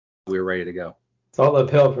we were ready to go. It's all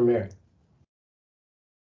uphill from here.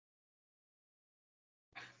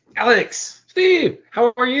 Alex, Steve,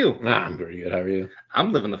 how are you? I'm pretty good. How are you?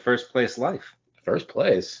 I'm living the first place life. First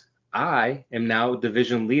place? I am now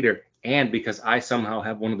division leader, and because I somehow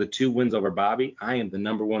have one of the 2 wins over Bobby, I am the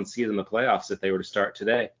number 1 seed in the playoffs if they were to start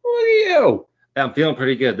today. Look at you. I'm feeling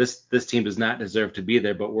pretty good. This team does not deserve to be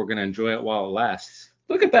there, but we're going to enjoy it while it lasts.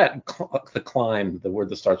 Look at that, the climb, the word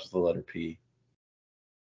that starts with the letter P.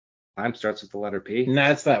 Climb starts with the letter P? And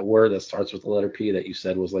that's that word that starts with the letter P that you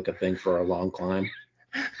said was like a thing for a long climb.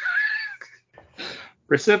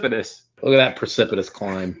 Precipitous. Look at that precipitous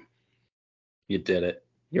climb. You did it.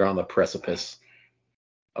 You're on the precipice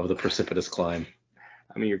of the precipitous climb.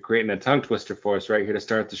 I mean, you're creating a tongue twister for us right here to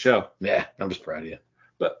start the show. Yeah, I'm just proud of you.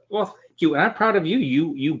 But, well, thank you. And I'm proud of you.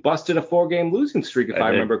 You busted a 4-game losing streak, if I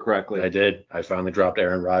remember correctly. I did. I finally dropped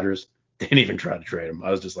Aaron Rodgers. Didn't even try to trade him.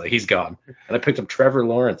 I was just like, he's gone. And I picked up Trevor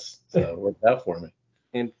Lawrence. So it worked out for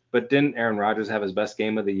me. But didn't Aaron Rodgers have his best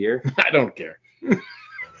game of the year? I don't care.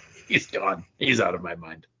 He's gone. He's out of my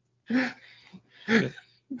mind.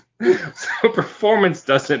 So performance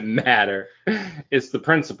doesn't matter. It's the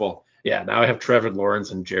principle. Yeah, now I have Trevor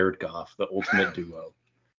Lawrence and Jared Goff, the ultimate duo.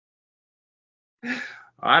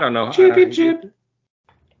 I don't know. Championship.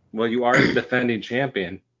 Well, you are the defending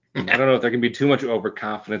champion. I don't know if there can be too much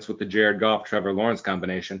overconfidence with the Jared Goff, Trevor Lawrence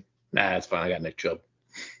combination. Nah, it's fine. I got Nick Chubb.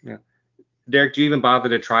 Yeah. Derek, do you even bother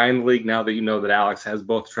to try in the league now that you know that Alex has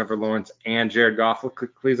both Trevor Lawrence and Jared Goff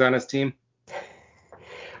on his team?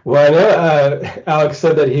 Well, I know Alex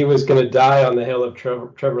said that he was going to die on the hill of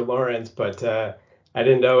Trevor Lawrence, but I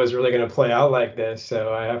didn't know it was really going to play out like this.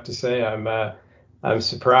 So I have to say I'm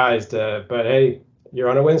surprised. But hey, you're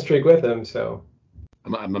on a win streak with him, so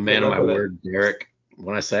I'm a man of my word, Derek.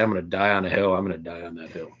 When I say I'm going to die on a hill, I'm going to die on that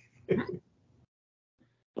hill.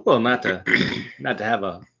 Well, not to have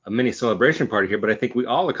a mini celebration party here, but I think we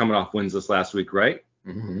all are coming off wins this last week, right?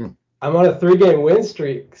 Mm-hmm. I'm on a 3-game win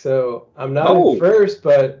streak, so I'm not in first,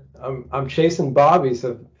 but I'm chasing Bobby.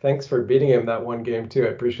 So thanks for beating him that one game too. I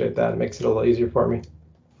appreciate that. It makes it a little easier for me.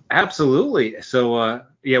 Absolutely. So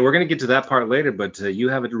yeah, we're gonna get to that part later, but you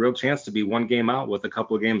have a real chance to be 1 game out with a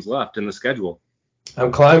couple of games left in the schedule.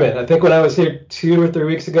 I'm climbing. I think when I was here 2 or 3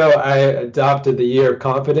 weeks ago, I adopted the year of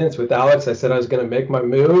confidence with Alex. I said I was going to make my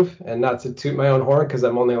move and not to toot my own horn because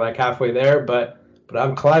I'm only like halfway there, but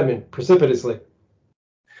I'm climbing precipitously.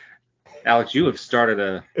 Alex, you've started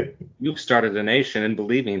a nation in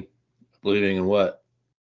believing. Believing in what?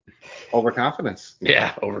 Overconfidence.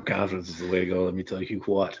 Yeah, overconfidence is the way to go. Let me tell you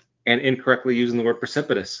what. And incorrectly using the word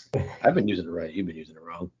precipitous. I've been using it right. You've been using it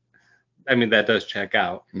wrong. I mean, that does check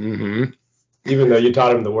out. Mm-hmm. Even though you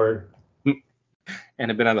taught him the word.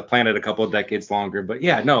 And have been on the planet a couple of decades longer. But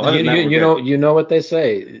yeah, no. You know what they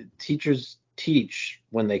say. Teachers teach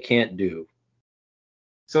when they can't do.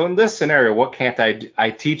 So in this scenario, what can't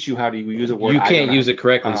I teach you how to use a word? You can't use it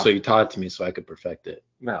correctly, so you taught it to me so I could perfect it.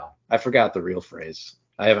 No. I forgot the real phrase.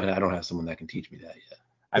 I don't have someone that can teach me that yet.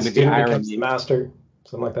 I mean, the irony, master,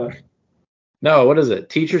 something like that. No, what is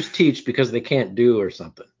it? Teachers teach because they can't do or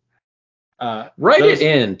something. Write it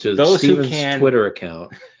in to Steven's Twitter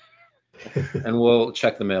account, and we'll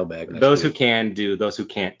check the mailbag next week. Who can do, those who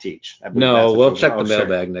can't teach. No, we'll check the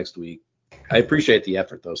mailbag next week. I appreciate the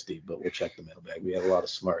effort, though, Steve, but we'll check the mailbag. We have a lot of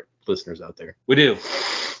smart listeners out there. We do.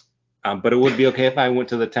 But it would be okay if I went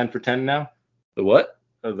to the 10 for 10 now? The what?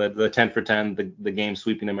 The 10 for 10, the game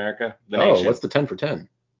sweeping America. Nation. What's the 10 for 10?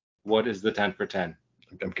 What is the 10 for 10?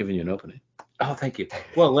 I'm giving you an opening. Oh, thank you.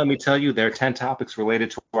 Well, let me tell you, there are 10 topics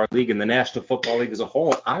related to our league and the National Football League as a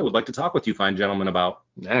whole I would like to talk with you fine gentlemen about.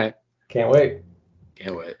 All right. Can't wait.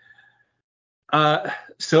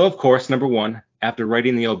 So, of course, number 1, after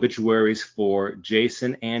writing the obituaries for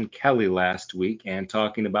Jason and Kelly last week and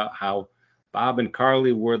talking about how Bob and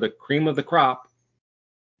Carly were the cream of the crop,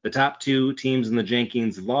 the top 2 teams in the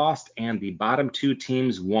Jenkins lost and the bottom 2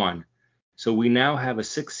 teams won. So we now have a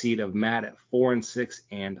 6 seed of Matt at 4-6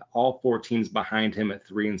 and all 4 teams behind him at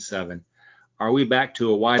 3-7. Are we back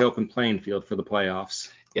to a wide open playing field for the playoffs?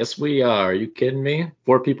 Yes, we are. Are you kidding me?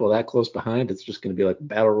 4 people that close behind, it's just going to be like a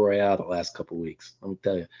battle royale the last couple of weeks. Let me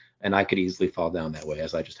tell you. And I could easily fall down that way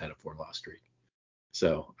as I just had a 4-loss streak.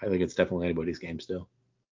 So I think it's definitely anybody's game still.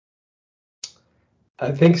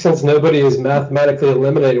 I think since nobody is mathematically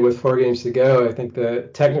eliminated with 4 games to go, I think the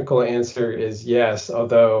technical answer is yes.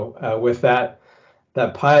 Although with that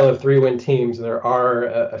pile of 3-win teams, there are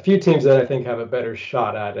a few teams that I think have a better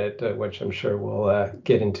shot at it, which I'm sure we'll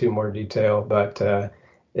get into more detail. But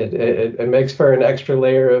it makes for an extra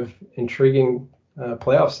layer of intriguing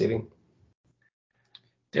playoff seeding.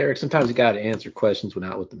 Derek, sometimes you got to answer questions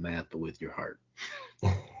not with the math, but with your heart.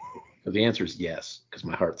 So the answer is yes, because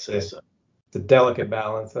my heart says so. It's a delicate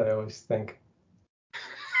balance, I always think.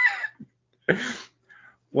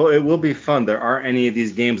 Well, it will be fun. There aren't any of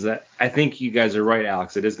these games that I think you guys are right,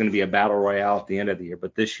 Alex. It is going to be a battle royale at the end of the year,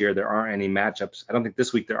 but this year there aren't any matchups. I don't think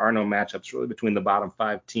this week there are no matchups really between the bottom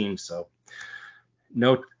 5 teams. So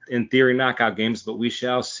no, in theory, knockout games, but we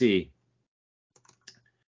shall see.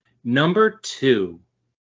 Number 2,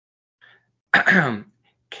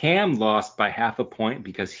 Cam lost by half a point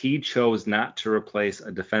because he chose not to replace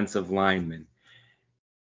a defensive lineman.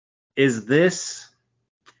 Is this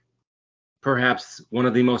perhaps one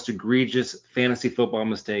of the most egregious fantasy football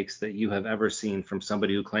mistakes that you have ever seen from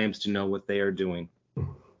somebody who claims to know what they are doing?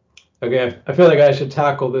 Okay, I feel like I should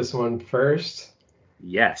tackle this one first.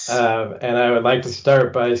 Yes. And I would like to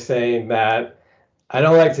start by saying that I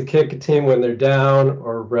don't like to kick a team when they're down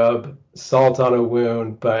or rub salt on a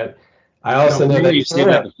wound, but I also know that you say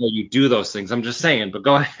that before you do those things. I'm just saying, but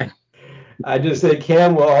go ahead. I just say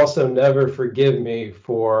Cam will also never forgive me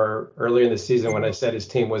for earlier in the season when I said his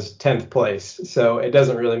team was 10th place. So it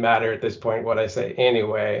doesn't really matter at this point what I say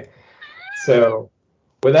anyway. So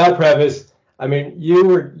with that preface, I mean,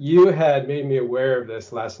 you had made me aware of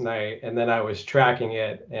this last night, and then I was tracking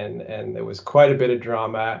it, and there was quite a bit of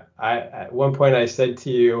drama. At one point I said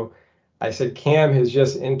to you, I said Cam has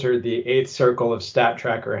just entered the 8th circle of stat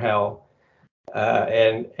tracker hell,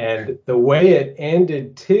 and the way it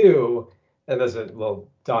ended too. And there's a little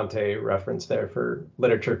Dante reference there for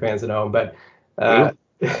literature fans at home, but we'll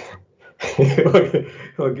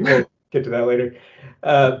get to that later.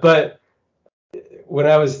 But when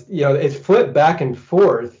I was, it flipped back and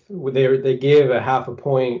forth. They gave a half a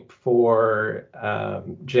point for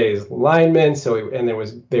Jay's lineman,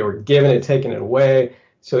 they were giving it, taking it away.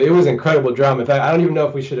 So it was incredible drama. In fact, I don't even know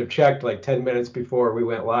if we should have checked like 10 minutes before we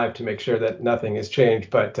went live to make sure that nothing has changed,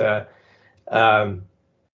 but.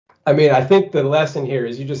 I mean, I think the lesson here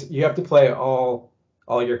is you have to play all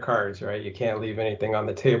your cards, right? You can't leave anything on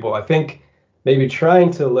the table. I think maybe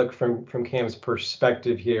trying to look from Cam's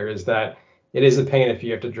perspective here is that it is a pain if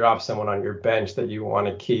you have to drop someone on your bench that you want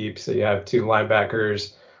to keep. So you have 2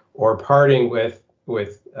 linebackers, or parting with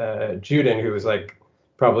Juden, who is like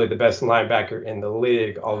probably the best linebacker in the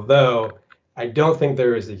league. Although I don't think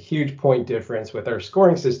there is a huge point difference with our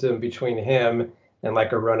scoring system between him and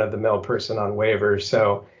like a run-of-the-mill person on waivers.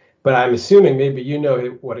 So. But I'm assuming maybe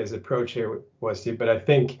what his approach here was to, but I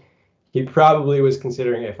think he probably was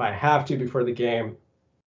considering, if I have to before the game,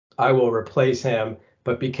 I will replace him.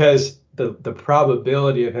 But because the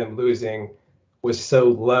probability of him losing was so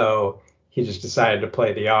low, he just decided to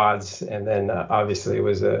play the odds. And then obviously it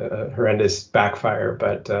was a horrendous backfire.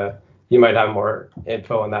 But you might have more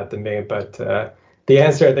info on that than me. But the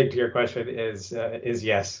answer, I think, to your question is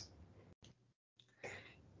yes.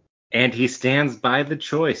 And he stands by the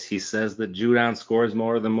choice. He says that Judon scores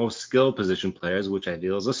more than most skilled position players, which I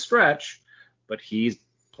feel is a stretch, but he's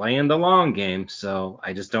playing the long game. So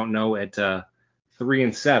I just don't know at 3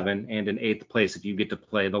 and 7 and in 8th place if you get to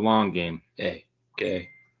play the long game. Hey, okay.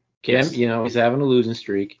 Cam, he's having a losing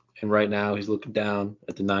streak, and right now he's looking down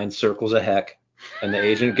at the 9 circles of heck, and the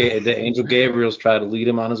angel Gabriel's trying to lead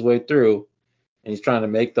him on his way through, and he's trying to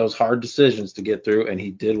make those hard decisions to get through, and he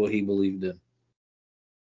did what he believed in.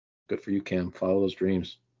 Good for you, Cam. Follow those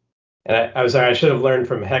dreams. And I'm sorry, I should have learned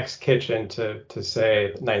from Heck's Kitchen to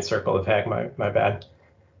say 9th circle of heck. My bad.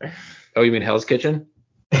 Oh, you mean Hell's Kitchen?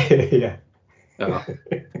 Yeah. Oh.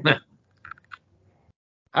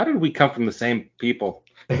 How did we come from the same people,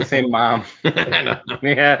 the same mom?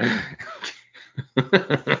 Yeah.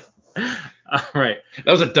 All right.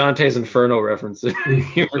 That was a Dante's Inferno reference if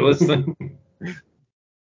you were listening.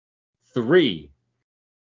 3.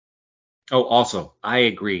 Oh, also, I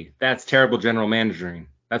agree. That's terrible general managing.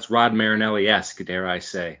 That's Rod Marinelli-esque, dare I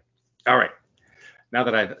say. All right. Now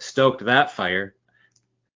that I've stoked that fire,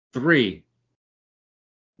 3.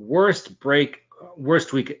 Worst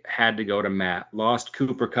week had to go to Matt. Lost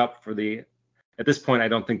Cooper Kupp at this point, I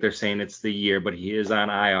don't think they're saying it's the year, but he is on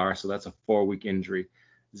IR, so that's a 4-week injury.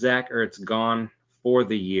 Zach Ertz gone for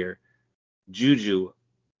the year. Juju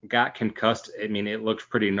got concussed. I mean, it looked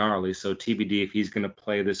pretty gnarly, so TBD if he's going to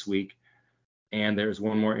play this week. And there's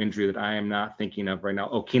one more injury that I am not thinking of right now.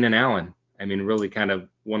 Oh, Keenan Allen. I mean, really kind of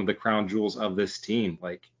one of the crown jewels of this team.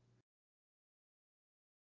 Like,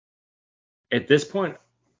 at this point,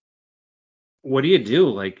 what do you do?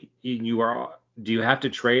 Like, do you have to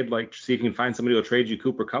trade, like, see if you can find somebody who will trade you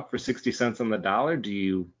Cooper Kupp for 60 cents on the dollar? Do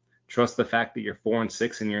you trust the fact that you're 4 and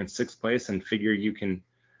 6 and you're in 6th place and figure you can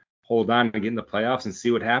hold on and get in the playoffs and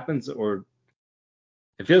see what happens? Or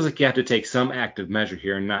it feels like you have to take some active measure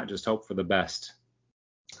here and not just hope for the best.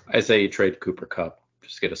 I say you trade Cooper Kupp.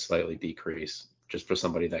 just get a slightly decrease just for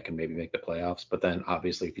somebody that can maybe make the playoffs. But then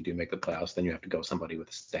obviously if you do make the playoffs, then you have to go somebody with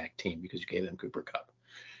a stacked team because you gave them Cooper Kupp.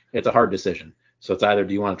 It's a hard decision. So it's either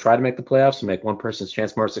do you want to try to make the playoffs and make one person's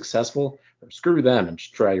chance more successful, or screw them and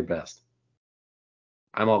just try your best.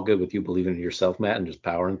 I'm all good with you believing in yourself, Matt, and just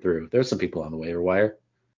powering through. There's some people on the waiver wire.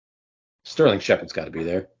 Sterling Shepard's got to be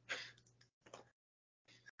there.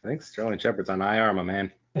 I think Sterling Shepard's on IR, my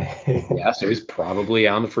man. Yeah, so he's probably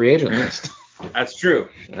on the free agent list. That's true.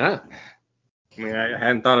 Yeah. I mean, I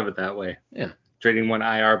hadn't thought of it that way. Yeah. Trading one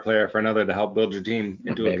IR player for another to help build your team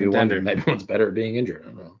into a contender. Maybe one's better at being injured. I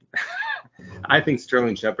don't know. I think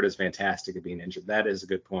Sterling Shepard is fantastic at being injured. That is a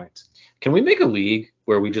good point. Can we make a league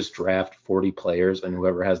where we just draft 40 players and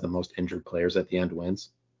whoever has the most injured players at the end wins?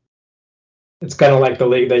 It's kind of like the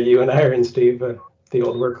league that you and I are in, Steve, the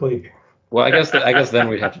old work league. Well, I guess then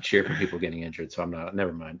we'd have to cheer for people getting injured. So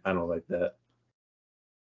never mind. I don't like that.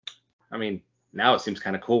 I mean, now it seems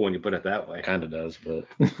kind of cool when you put it that way. It kind of does, but.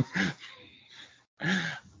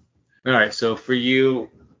 All right. So for you,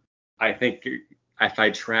 I think if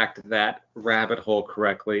I tracked that rabbit hole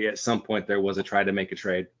correctly, at some point there was a try to make a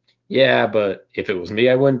trade. Yeah, but if it was me,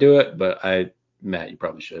 I wouldn't do it. But Matt, you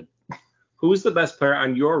probably should. Who's the best player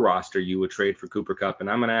on your roster you would trade for Cooper Kupp? And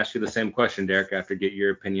I'm going to ask you the same question, Derek, after get your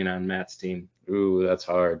opinion on Matt's team. Ooh, that's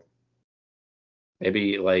hard.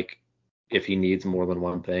 Maybe like if he needs more than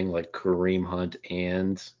one thing, like Kareem Hunt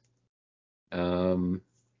and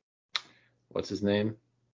what's his name?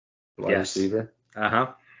 Wide receiver.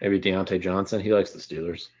 Maybe Deontay Johnson. He likes the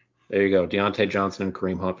Steelers. There you go. Deontay Johnson and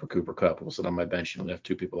Kareem Hunt for Cooper Kupp. We'll sit on my bench. You only have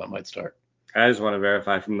two people that might start. I just want to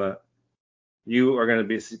verify you are going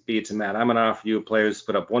to be to Matt. I'm going to offer you players to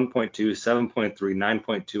put up 1.2, 7.3,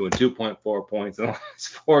 9.2, and 2.4 points in the last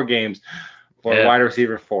 4 games for a wide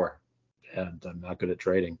receiver 4. Yeah, I'm not good at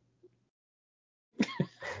trading.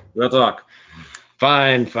 Real talk.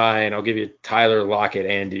 Fine. I'll give you Tyler Lockett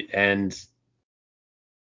and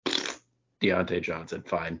Deontay Johnson.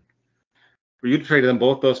 Fine. For you to trade them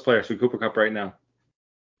both those players for Cooper Kupp right now?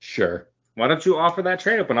 Sure. Why don't you offer that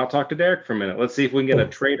trade up and I'll talk to Derek for a minute. Let's see if we can get a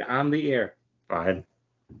trade on the air. Fine.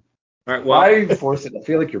 All right. Well, why are you forcing? I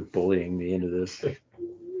feel like you're bullying me into this.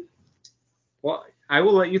 Well, I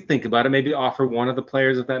will let you think about it. Maybe offer one of the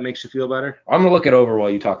players if that makes you feel better. I'm gonna look it over while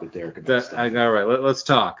you talk with Derek. All right. Let's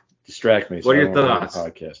talk. Distract me. What are your thoughts?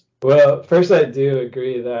 Podcast. Well, first I do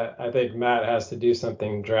agree that I think Matt has to do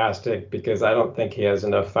something drastic because I don't think he has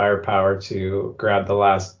enough firepower to grab the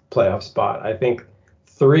last playoff spot. I think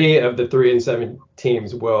 3 of the 3-7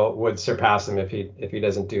 teams would surpass him if he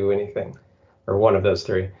doesn't do anything, or one of those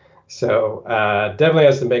 3. So definitely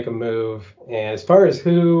has to make a move. And as far as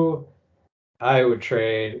who I would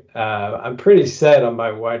trade, I'm pretty set on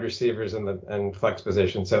my wide receivers and flex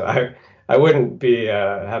position. So I wouldn't be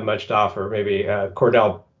have much to offer. Maybe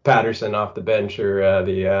Cordell Patterson off the bench or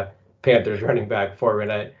the Panthers running back forward.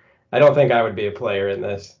 I don't think I would be a player in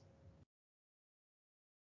this.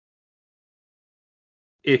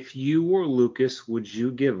 If you were Lucas, would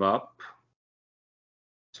you give up?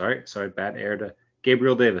 Sorry, bad air to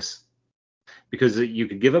Gabriel Davis. Because you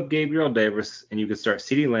could give up Gabriel Davis and you could start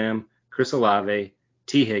CeeDee Lamb, Chris Olave,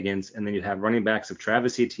 T. Higgins, and then you'd have running backs of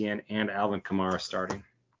Travis Etienne and Alvin Kamara starting.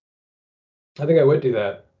 I think I would do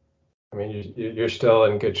that. I mean, you're still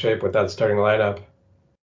in good shape with that starting lineup.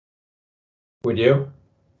 Would you?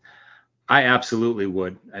 I absolutely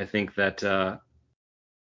would. I think that, and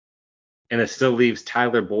it still leaves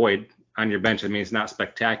Tyler Boyd on your bench. I mean, it's not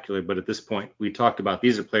spectacular, but at this point, we talked about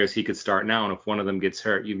these are players he could start now, and if one of them gets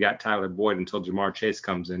hurt, you've got Tyler Boyd until Jamar Chase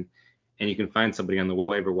comes in, and you can find somebody on the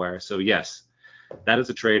waiver wire. So, yes, that is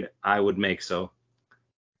a trade I would make. So,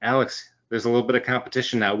 Alex, there's a little bit of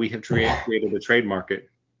competition now. We have created a trade market.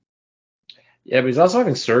 Yeah, but he's also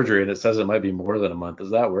having surgery, and it says it might be more than a month.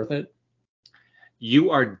 Is that worth it?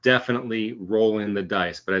 You are definitely rolling the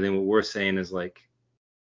dice, but I think what we're saying is, like,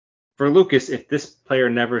 for Lucas, if this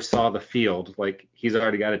player never saw the field, like, he's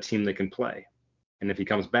already got a team that can play. And if he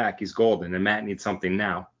comes back, he's golden, and Matt needs something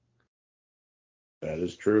now. That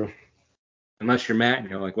is true. Unless you're Matt and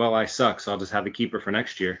you're like, well, I suck, so I'll just have a keeper for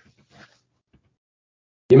next year.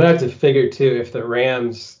 You might have to figure, too, if the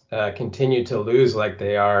Rams continue to lose like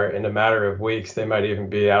they are in a matter of weeks, they might even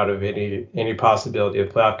be out of any possibility of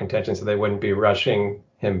playoff contention, so they wouldn't be rushing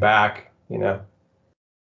him back, you know.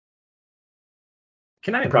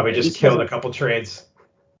 They probably just killed a couple trades.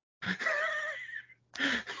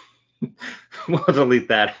 We'll delete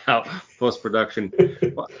that out post-production.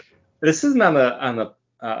 Well, this isn't on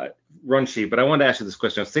the run sheet, but I wanted to ask you this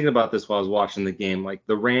question. I was thinking about this while I was watching the game, like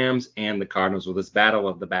the Rams and the Cardinals with this battle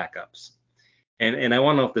of the backups. And I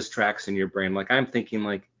want to know if this tracks in your brain. Like, I'm thinking,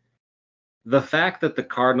 like, The fact that the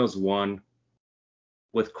Cardinals won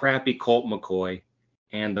with crappy Colt McCoy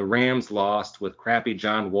and the Rams lost with crappy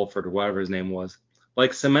John Wolford or whatever his name was,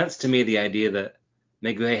 like cements to me the idea that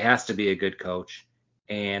McVay has to be a good coach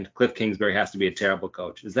and Cliff Kingsbury has to be a terrible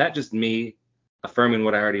coach. Is that just me affirming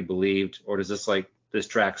what I already believed, or does this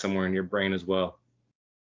track somewhere in your brain as well?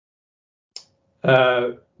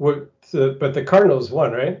 But the Cardinals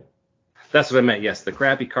won, right? That's what I meant. Yes, the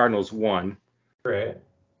crappy Cardinals won. Right.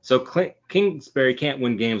 So Kingsbury can't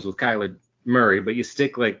win games with Kyler Murray, but you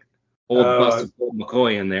stick like old busted Colt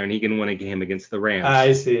McCoy in there, and he can win a game against the Rams.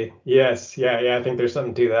 I see. Yes. Yeah. I think there's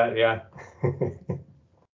something to that. Yeah.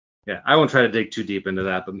 Yeah, I won't try to dig too deep into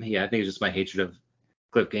that, but yeah, I think it's just my hatred of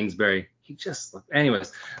Cliff Kingsbury.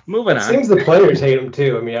 Anyways, moving on. It seems the players hate him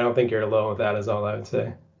too. I mean, I don't think you're alone with that, is all I would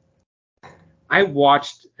say. I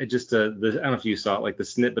watched just I don't know if you saw it, like the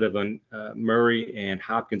snippet of when Murray and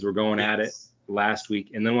Hopkins were going at it last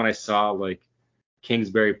week, and then when I saw like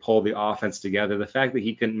Kingsbury pull the offense together, the fact that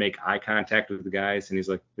he couldn't make eye contact with the guys, and he's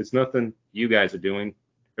like, "It's nothing you guys are doing.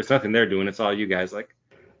 It's nothing they're doing. It's all you guys." Like,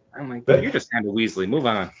 I'm like, you're just kind of Weasley. Move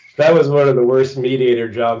on. That was one of the worst mediator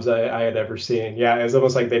jobs I had ever seen. Yeah, it was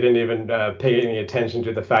almost like they didn't even pay any attention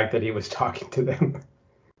to the fact that he was talking to them.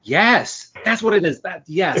 Yes, that's what it is. That's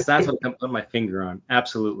what I'm putting my finger on.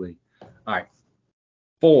 Absolutely. All right.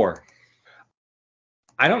 4.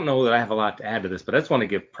 I don't know that I have a lot to add to this, but I just want to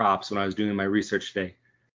give props when I was doing my research today.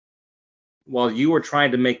 While you were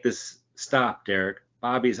trying to make this stop, Derek,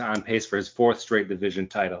 Bobby's on pace for his 4th straight division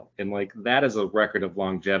title. And like that is a record of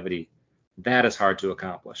longevity. That is hard to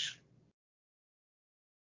accomplish.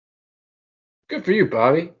 Good for you,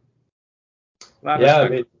 Bobby. Yeah, I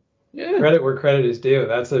mean, credit where credit is due.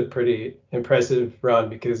 That's a pretty impressive run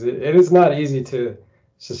because it is not easy to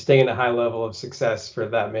sustain a high level of success for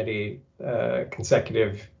that many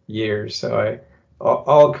consecutive years. So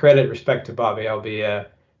all credit, respect to Bobby. I'll be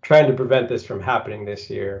trying to prevent this from happening this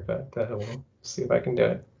year, but we'll see if I can do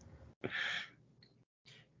it.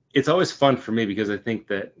 It's always fun for me because I think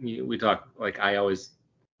that we talk like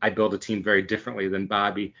I build a team very differently than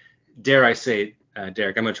Bobby. Dare I say,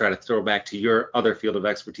 Derek, I'm going to try to throw back to your other field of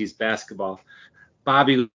expertise, basketball.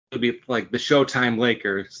 Bobby would be like the Showtime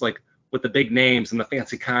Lakers, like with the big names and the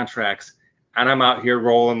fancy contracts. And I'm out here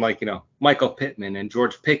rolling like, Michael Pittman and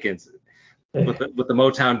George Pickens with the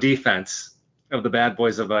Motown defense of the bad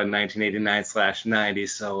boys of 1989/90.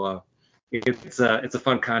 So it's a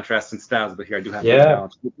fun contrast in styles, but here I do have to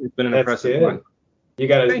acknowledge it's been an impressive one. You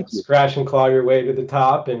got to scratch and claw your way to the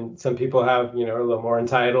top, and some people have, a little more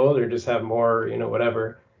entitled or just have more,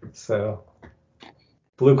 whatever. So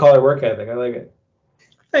blue collar work ethic, I like it.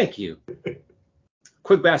 Thank you.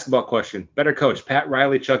 Quick basketball question: better coach, Pat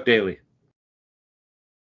Riley, Chuck Daly?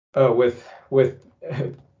 Oh, with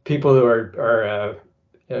people who are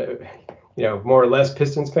more or less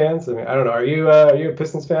Pistons fans. I mean, I don't know. Are you a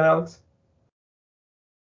Pistons fan, Alex?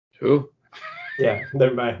 Who? Yeah,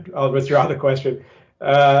 never mind. I'll withdraw the question.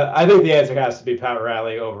 I think the answer has to be Pat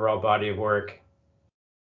Riley, overall body of work.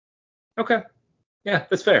 Okay. Yeah,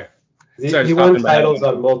 that's fair. He won titles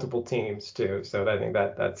on multiple teams too, so I think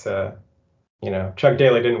that's Chuck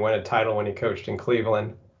Daly didn't win a title when he coached in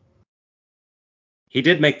Cleveland. He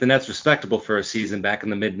did make the Nets respectable for a season back in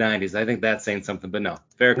the mid '90s. I think that's saying something, but no,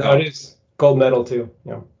 fair call. No, it is gold medal too.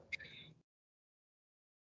 Yeah.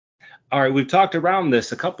 All right, we've talked around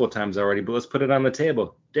this a couple of times already, but let's put it on the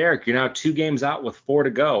table. Derek, you're now 2 games out with 4 to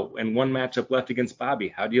go and 1 matchup left against Bobby.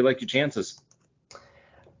 How do you like your chances?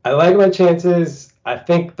 I like my chances. I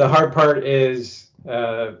think the hard part is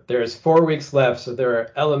there's 4 weeks left, so there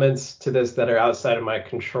are elements to this that are outside of my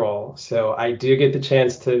control. So I do get the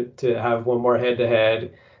chance to have one more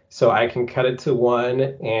head-to-head, so I can cut it to 1.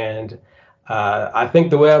 And I think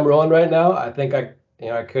the way I'm rolling right now, I think I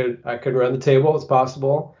could run the table. It's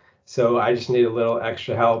possible. So I just need a little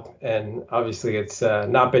extra help, and obviously it's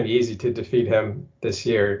not been easy to defeat him this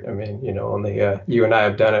year. I mean, only you and I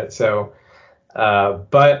have done it. So,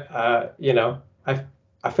 but I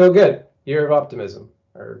feel good. Year of optimism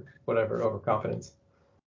or whatever, overconfidence.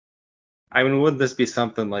 I mean, would this be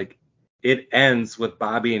something like it ends with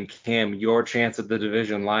Bobby and Cam? Your chance at the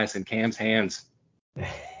division lies in Cam's hands.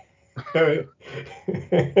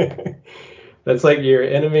 That's like your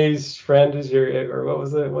enemy's friend is your, or what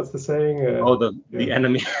was it? What's the saying? The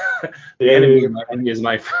enemy. The enemy of my enemy is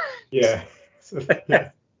my friend. Yeah.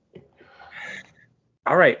 Yeah.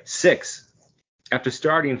 All right, 6. After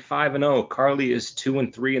starting 5-0, Carly is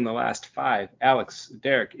 2-3 in the last 5. Alex,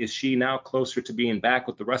 Derek, is she now closer to being back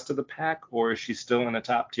with the rest of the pack, or is she still in a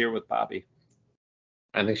top tier with Bobby?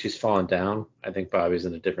 I think she's fallen down. I think Bobby's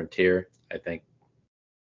in a different tier. I think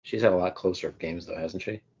she's had a lot closer games though, hasn't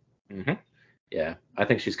she? Mm-hmm. Yeah, I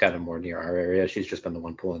think she's kind of more near our area. She's just been the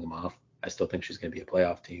one pulling them off. I still think she's going to be a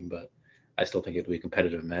playoff team, but I still think it'll be a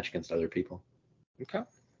competitive match against other people. Okay.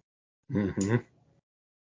 Mm-hmm.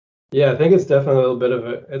 Yeah, I think it's definitely a little bit of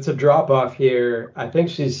it's a drop off here. I think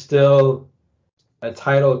she's still a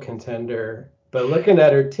title contender, but looking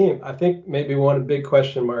at her team, I think maybe one big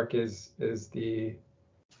question mark is the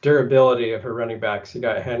durability of her running backs. You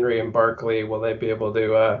got Henry and Barkley. Will they be able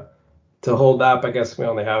to hold up? I guess we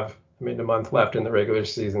only have a month left in the regular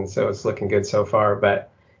season, so it's looking good so far.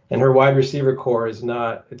 But and her wide receiver core is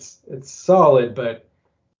not it's solid, but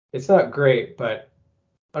it's not great. But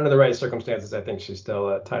under the right circumstances, I think she's still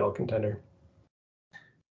a title contender.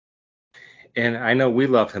 And I know we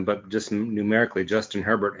love him, but just numerically, Justin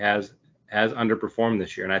Herbert has underperformed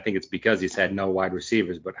this year, and I think it's because he's had no wide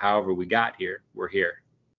receivers. But however we got here, we're here.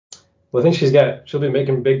 Well, I think she'll be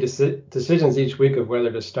making big decisions each week of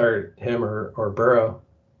whether to start him or Burrow.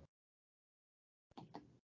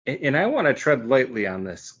 And I want to tread lightly on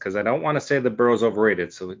this because I don't want to say that Burrow's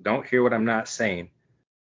overrated, so don't hear what I'm not saying.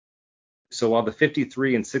 So while the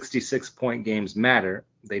 53 and 66 point games matter,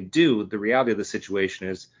 they do. The reality of the situation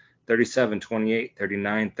is 37, 28,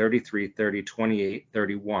 39, 33, 30, 28,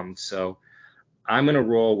 31. So I'm going to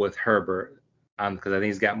roll with Herbert because I think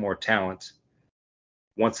he's got more talent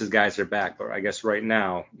once his guys are back. But I guess right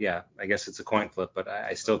now, yeah, I guess it's a coin flip, but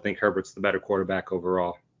I still think Herbert's the better quarterback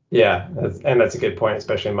overall. Yeah, and that's a good point,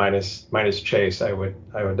 especially minus Chase. I would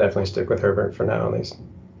definitely stick with Herbert for now at least.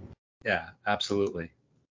 Yeah, absolutely.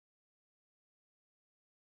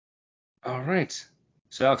 All right.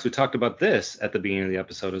 So, Alex, we talked about this at the beginning of the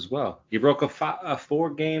episode as well. You broke a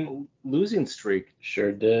 4-game losing streak.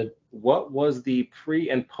 Sure did. What was the pre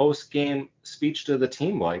and post game speech to the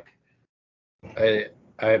team like?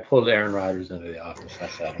 I pulled Aaron Rodgers into the office. I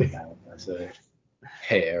sat him down. I said,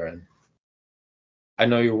 "Hey, Aaron, I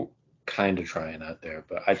know you're kind of trying out there,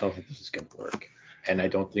 but I don't think this is going to work. And I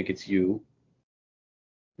don't think it's you.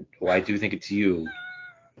 Well, I do think it's you.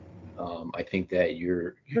 I think that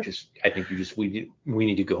we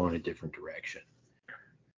need to go in a different direction."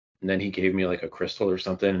 And then he gave me like a crystal or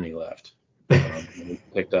something and he left. And we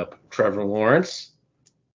picked up Trevor Lawrence.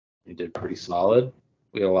 He did pretty solid.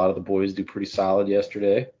 We had a lot of the boys do pretty solid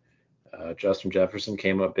yesterday. Justin Jefferson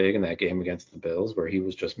came up big in that game against the Bills where he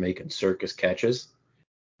was just making circus catches.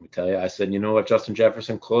 Let me tell you, I said, you know what, Justin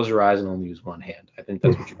Jefferson, close your eyes and only use one hand. I think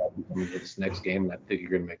that's what you got to be coming to this next game, and I think you're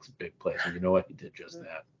going to make some big plays. And you know what? He did just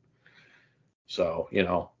that. So,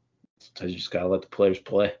 sometimes you just got to let the players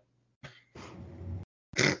play.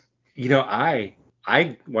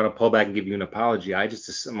 I want to pull back and give you an apology. I'm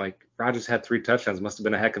like, Rodgers had 3 touchdowns. Must have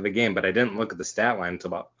been a heck of a game, but I didn't look at the stat line until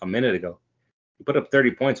about a minute ago. He put up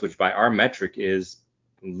 30 points, which by our metric is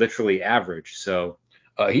literally average. So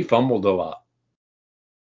he fumbled a lot.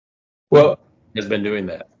 Well, has been doing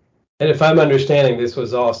that. And if I'm understanding, this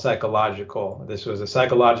was all psychological. This was a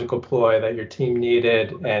psychological ploy that your team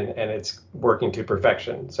needed, and it's working to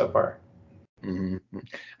perfection so far. Mm-hmm.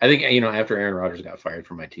 I think, after Aaron Rodgers got fired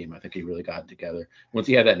from my team, I think he really got it together. Once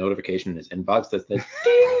he had that notification in his inbox that said,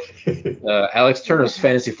 Alex Turner's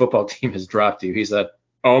fantasy football team has dropped you, he said,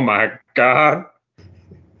 "Oh my God,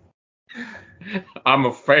 I'm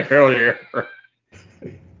a failure."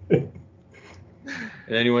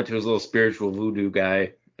 And then he went to his little spiritual voodoo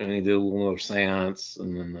guy, and he did a little seance,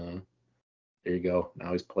 and then there you go.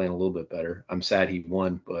 Now he's playing a little bit better. I'm sad he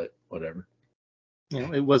won, but whatever.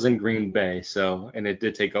 It was in Green Bay, and it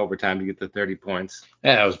did take overtime to get the 30 points.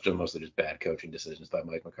 Yeah, it was mostly just bad coaching decisions by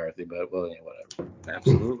Mike McCarthy, but whatever.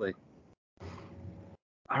 Absolutely.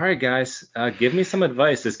 All right, guys, give me some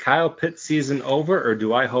advice. Is Kyle Pitts' season over, or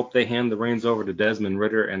do I hope they hand the reins over to Desmond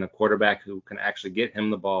Ridder and a quarterback who can actually get him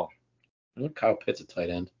the ball? I think Kyle Pitts a tight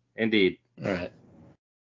end. Indeed. All right.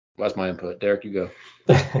 That's my input. Derek, you go.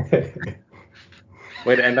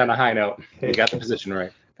 Way to end on a high note. You got the position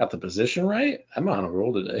right. Got the position right? I'm on a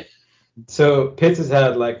roll today. So Pitts has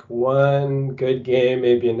had like one good game,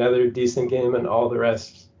 maybe another decent game, and all the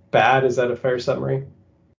rest bad. Is that a fair summary?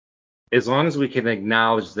 As long as we can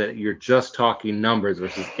acknowledge that you're just talking numbers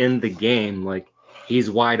versus in the game, like he's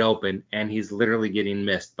wide open and he's literally getting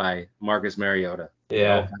missed by Marcus Mariota.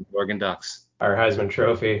 Yeah. Oregon Ducks. Our Heisman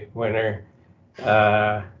Trophy winner.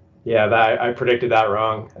 I predicted that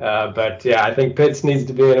wrong. But yeah, I think Pitts needs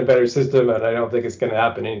to be in a better system, and I don't think it's going to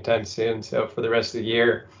happen anytime soon. So for the rest of the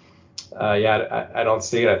year, I don't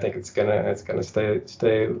see it. I think it's gonna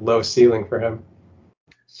stay low ceiling for him.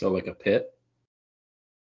 So like a pit.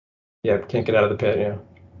 Yeah, can't get out of the pit. Yeah.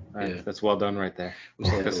 All right, yeah. That's well done right there.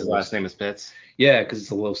 Because his last name is Pitts. Yeah, because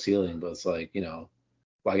it's a low ceiling, but it's like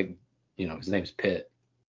his name's Pitt.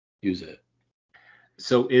 Use it.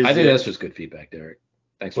 So I think that's just good feedback, Derek.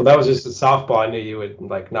 Thanks. Well, that was just a softball. I knew you would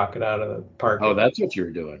like knock it out of the park. Oh, that's what you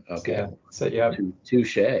were doing. Okay. Yeah, set you up.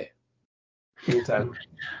 Touche. Anytime.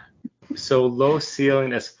 So low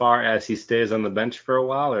ceiling as far as he stays on the bench for a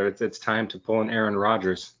while, or it's time to pull an Aaron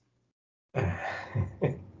Rodgers?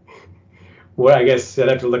 Well, I guess I'd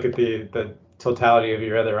have to look at the totality of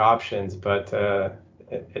your other options, but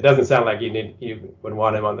it doesn't sound like you would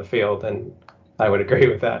want him on the field, and I would agree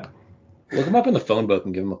with that. Look him up in the phone book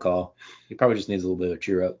and give him a call. He probably just needs a little bit of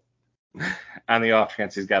cheer up. On the off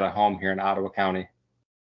chance he's got a home here in Ottawa County.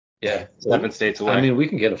 Yeah. 7 states away. I mean, we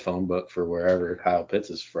can get a phone book for wherever Kyle Pitts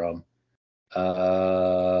is from.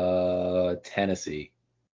 Tennessee.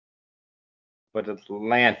 But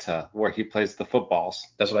Atlanta, where he plays the footballs.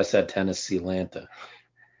 That's what I said, Tennessee Atlanta.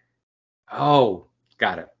 Oh,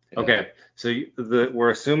 got it. Yeah. Okay. So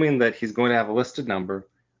we're assuming that he's going to have a listed number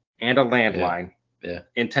and a landline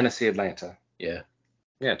in Tennessee Atlanta. Yeah.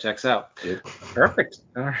 Yeah, checks out. Yep. Perfect.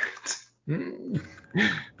 All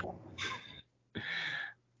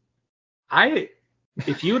right.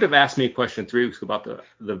 If you would have asked me a question 3 weeks ago about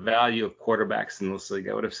the value of quarterbacks in this league,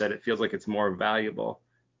 I would have said it feels like it's more valuable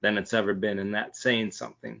than it's ever been, and that's saying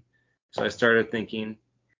something. So I started thinking,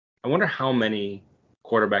 I wonder how many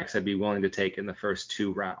quarterbacks I'd be willing to take in the first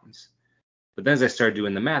 2 rounds. But then as I started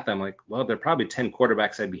doing the math, I'm like, well, there are probably 10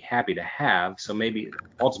 quarterbacks I'd be happy to have. So maybe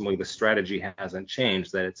ultimately the strategy hasn't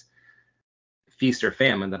changed, that it's feast or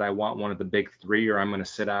famine, that I want one of the big 3, or I'm going to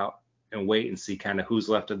sit out and wait and see kind of who's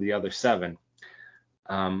left of the other 7.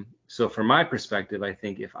 So from my perspective, I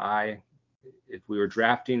think if we were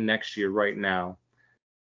drafting next year right now,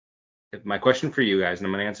 my question for you guys, and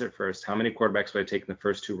I'm going to answer it first, how many quarterbacks would I take in the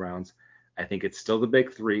first 2 rounds? I think it's still the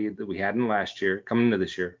big 3 that we had in last year, coming into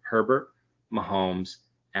this year: Herbert, Mahomes,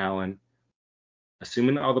 Allen.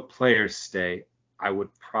 Assuming all the players stay, I would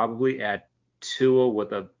probably add Tua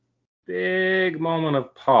with a big moment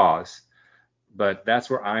of pause. But that's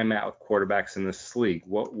where I'm at with quarterbacks in this league.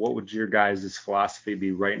 What would your guys' philosophy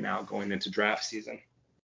be right now going into draft season?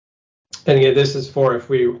 And again, this is for if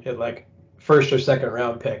we hit like first or second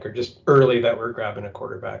round pick, or just early that we're grabbing a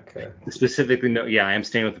quarterback. Specifically, no. Yeah, I am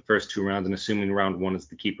staying with the first 2 rounds and assuming round 1 is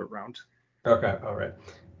the keeper round. Okay, all right.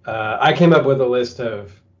 I came up with a list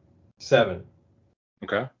of 7.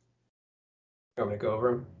 Okay. I'm going to go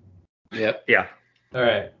over them. Yep. Yeah. All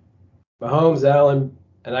right. Mahomes, Allen,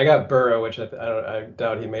 and I got Burrow, which I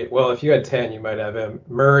doubt he made. Well, if you had 10, you might have him.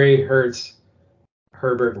 Murray, Hurts,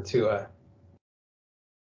 Herbert, and Tua.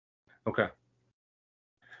 Okay.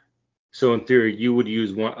 So in theory, you would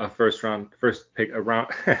use a first pick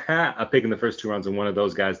a pick in the first 2 rounds of one of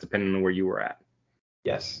those guys, depending on where you were at.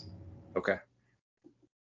 Yes. Okay.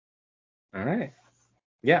 All right.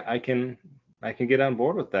 Yeah, I can get on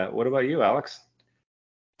board with that. What about you, Alex?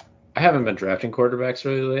 I haven't been drafting quarterbacks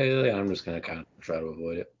really lately. I'm just going to kind of try to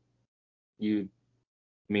avoid it. You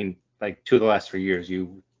mean like 2 of the last 3 years,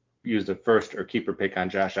 you used a first or keeper pick on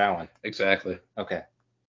Josh Allen? Exactly. Okay.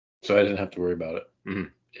 So I didn't have to worry about it. Mm-hmm.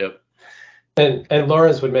 Yep. And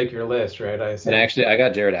Lawrence would make your list, right? And actually, I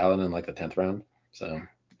got Jared Allen in like the 10th round. So,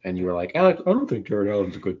 and you were like, Alex, I don't think Jared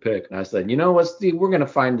Allen's a good pick. And I said, you know what, Steve, we're going to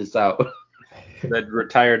find this out. That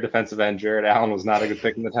retired defensive end Jared Allen was not a good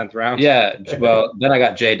pick in the 10th round. Yeah, well, then I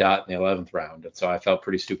got J. Dot in the 11th round, and so I felt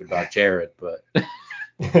pretty stupid about Jared, but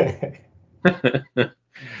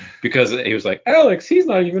because he was like, Alex, he's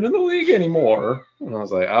not even in the league anymore, and I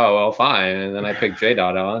was like, oh well, fine. And then I picked J.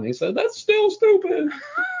 Dot on, and he said that's still stupid.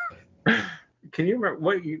 Can you remember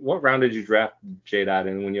what round did you draft J. Dot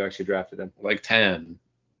in when you actually drafted him? Like 10.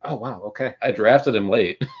 Oh wow, okay. I drafted him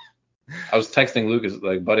late. I was texting Lucas,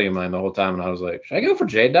 like buddy of mine, the whole time, and I was like, should I go for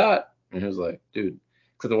J. Dot? And he was like, dude,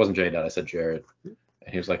 because it wasn't J. Dot, I said Jared. And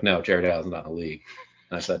he was like, no, Jared Allen's not in the league.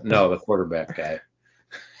 And I said, no, the quarterback guy.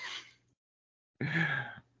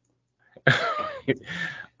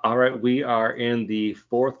 All right, we are in the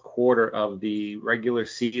 4th quarter of the regular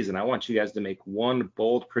season. I want you guys to make one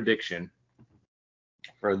bold prediction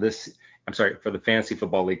for this. For the fantasy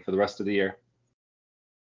football league for the rest of the year.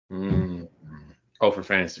 Oh, for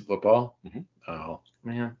fantasy football? Mm-hmm. Oh,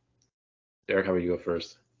 man. Derek, how about you go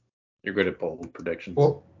first? You're good at bold predictions.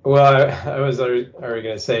 Well, I was already going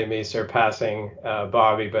to say me surpassing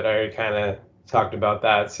Bobby, but I already kind of talked about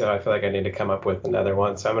that, so I feel like I need to come up with another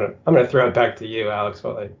one. So I'm gonna throw it back to you, Alex,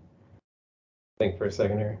 while I think for a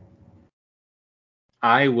second here.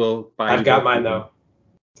 I will. I've got mine though.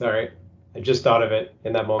 Sorry, I just thought of it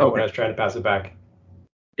in that moment when I was trying to pass it back.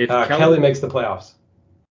 If Kelly makes the playoffs.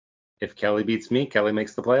 If Kelly beats me, Kelly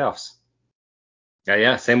makes the playoffs.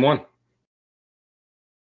 Yeah, same one.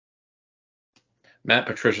 Matt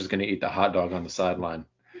Patricia's going to eat the hot dog on the sideline.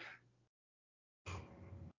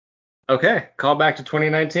 Okay, call back to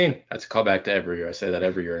 2019. That's a callback to every year. I say that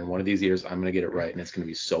every year. And one of these years, I'm going to get it right, and it's going to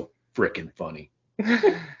be so freaking funny.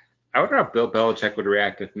 I wonder how Bill Belichick would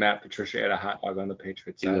react if Matt Patricia had a hot dog on the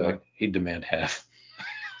Patriots side. He'd demand half.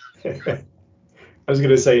 I was going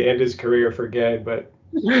to say end his career for gay, but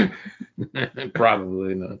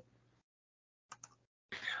Probably not.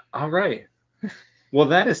 All right. Well,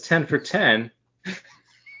 that is 10 for 10.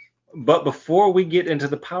 But before we get into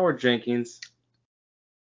the Power Jenkins,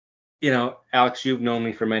 Alex, you've known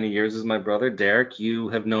me for many years as my brother. Derek, you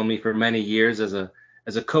have known me for many years as a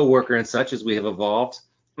coworker and such as we have evolved.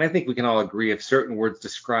 And I think we can all agree if certain words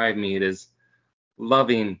describe me, it is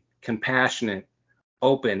loving, compassionate,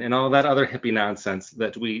 open, and all that other hippie nonsense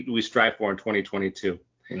that we strive for in 2022.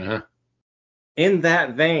 Uh-huh. In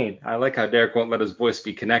that vein, I like how Derek won't let his voice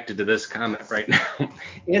be connected to this comment right now.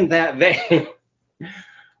 In that vein,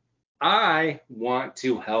 I want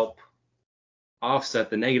to help offset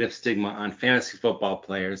the negative stigma on fantasy football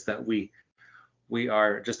players that we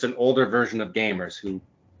are just an older version of gamers who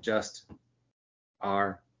just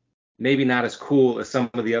are maybe not as cool as some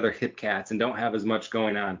of the other hip cats and don't have as much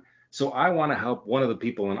going on. So I want to help one of the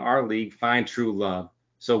people in our league find true love.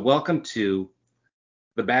 So welcome to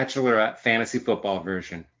the Bachelorette fantasy football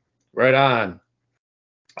version. Right on.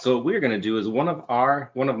 So what we're going to do is one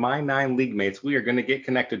of my 9 league mates, we are going to get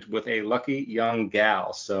connected with a lucky young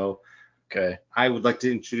gal. So okay, I would like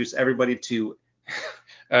to introduce everybody to.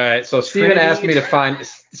 All right. So Steven asked me to find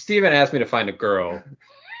a girl,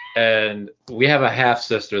 and we have a half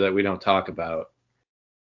sister that we don't talk about.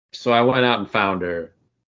 So I went out and found her.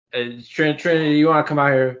 Trinity, you want to come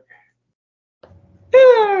out here?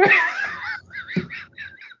 Yeah.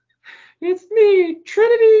 It's me,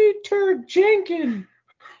 Trinity Turd-Jenkin.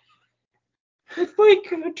 It's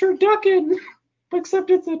like a turducken, except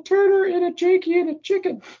it's a turner and a janky and a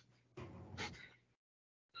chicken.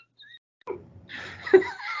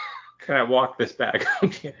 Can I walk this back?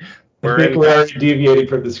 Okay. I think we're already deviating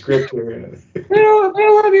from the script here. They don't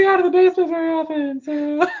let me out of the basement very often,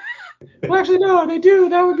 so... Well, actually, no, they do.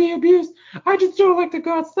 That would be abuse. I just don't like to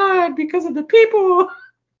go outside because of the people.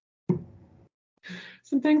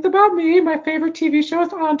 Some things about me. My favorite TV show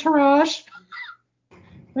is Entourage.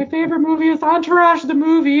 My favorite movie is Entourage the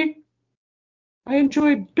movie. I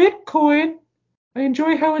enjoy Bitcoin. I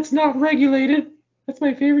enjoy how it's not regulated. That's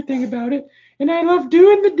my favorite thing about it. And I love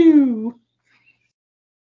doing the do.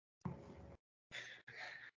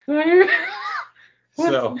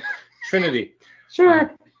 So, Trinity.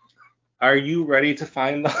 Sure. Are you ready to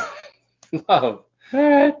find love? All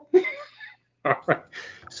right. All right.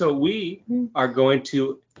 So we're going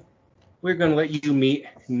to let you meet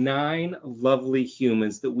 9 lovely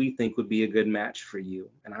humans that we think would be a good match for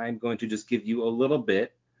you. And I'm going to just give you a little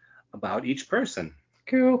bit about each person.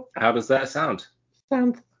 Cool. How does that sound?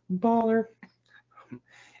 Sounds baller.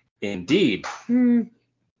 Indeed. Did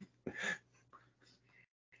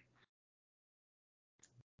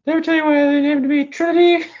I ever tell you why they named me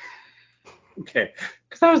Trinity? Okay.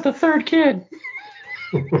 Because I was the 3rd kid.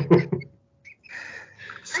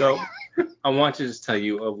 So I want to just tell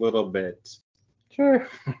you a little bit, Sure.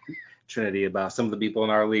 Trinity, about some of the people in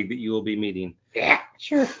our league that you will be meeting. Yeah,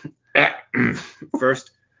 sure.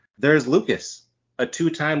 First, there's Lucas, a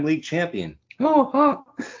 2-time league champion. Oh,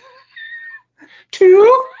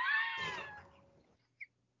 2?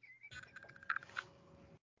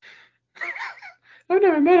 I've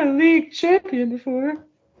never met a league champion before.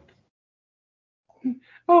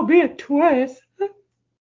 Albeit twice.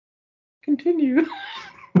 Continue.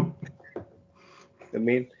 I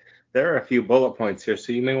mean, there are a few bullet points here,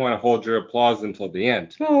 so you may want to hold your applause until the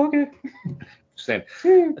end. Oh, okay. Just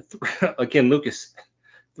saying. Again, Lucas,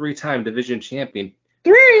 3-time division champion.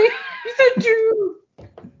 3? You said 2.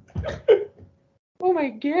 Oh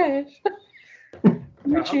my gosh.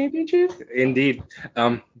 The championship? Indeed.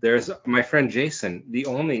 There's my friend Jason, the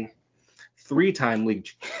only 3-time league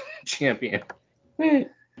champion. Wait.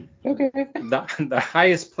 Okay. The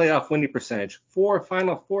highest playoff winning percentage, 4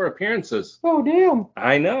 Final Four appearances. Oh, damn.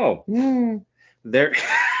 I know. There,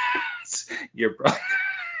 your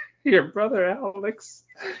brother Alex.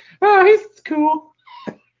 Oh, he's cool.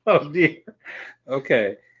 Oh dear.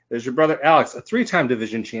 Okay. There's your brother Alex, a 3-time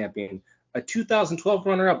division champion, a 2012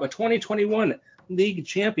 runner-up, a 2021 league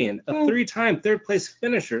champion, a 3-time third place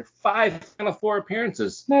finisher, 5 Final Four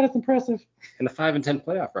appearances. Not as impressive. And a 5-10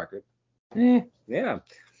 playoff record. Yeah.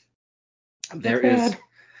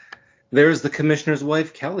 There's the commissioner's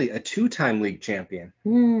wife, Kelly, a 2-time league champion.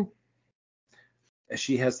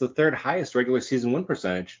 She has the 3rd highest regular season win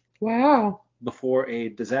percentage. Wow. Before a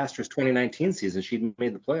disastrous 2019 season, she'd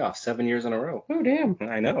made the playoffs 7 years in a row. Oh, damn.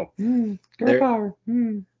 I know. Girl power.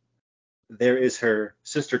 there is her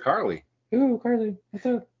sister Carly. Ooh, Carly, what's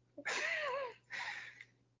up?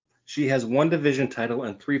 She has 1 division title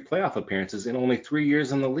and 3 playoff appearances in only 3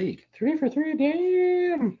 years in the league. 3 for 3,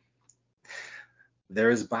 damn. There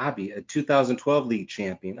is Bobby, a 2012 league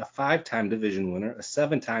champion, a 5-time division winner, a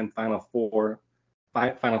 7-time Final Four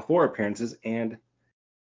appearances, and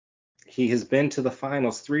he has been to the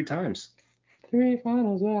finals 3 times. 3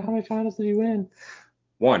 finals. Wow, how many finals did he win?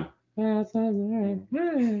 1. That's not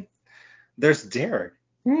right. There's Derek.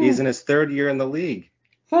 He's in his 3rd year in the league.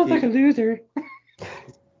 Sounds like a loser.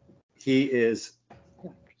 He is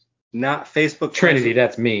not Facebook Trinity,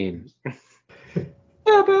 that's mean.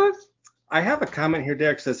 Yeah, Bugs. I have a comment here.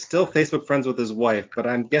 Derek says still Facebook friends with his wife, but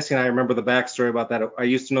I'm guessing I remember the backstory about that. I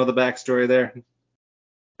used to know the backstory there.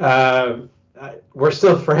 We're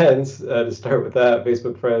still friends, to start with that.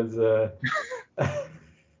 Facebook friends.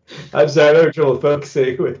 I'm sorry, I'm having trouble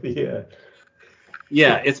focusing with the.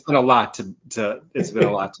 Yeah, it's been a lot to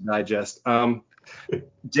digest.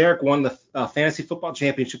 Derek won the fantasy football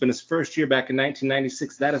championship in his first year back in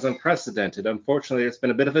 1996. That is unprecedented. Unfortunately, it's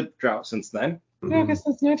been a bit of a drought since then. Yeah, I guess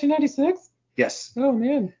since 1996. Yes. Oh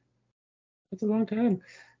man, that's a long time.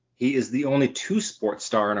 He is the only 2 sports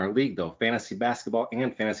star in our league, though, fantasy basketball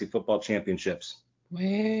and fantasy football championships.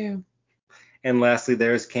 Wow. And lastly,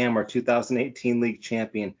 there's Cam, our 2018 league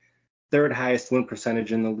champion, 3rd highest win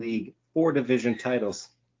percentage in the league, 4 division titles,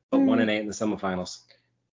 but 1-8 in the semifinals.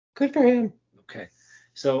 Good for him. Okay,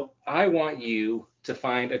 so I want you to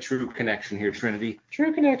find a true connection here, Trinity.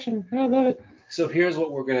 True connection. I love it. So here's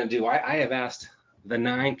what we're going to do. I have asked the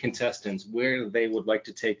 9 contestants where they would like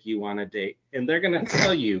to take you on a date, and they're going to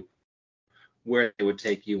tell you where they would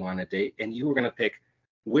take you on a date, and you are going to pick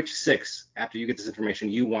which 6, after you get this information,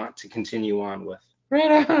 you want to continue on with.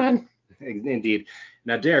 Right on. Indeed.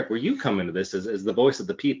 Now, Derek, where you come into this is the voice of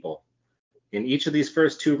the people. In each of these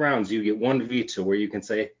first 2 rounds, you get 1 veto where you can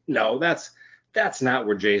say, no, that's not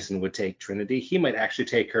where Jason would take Trinity. He might actually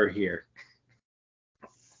take her here.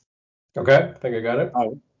 Okay, I think I got it.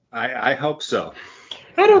 Oh, I hope so.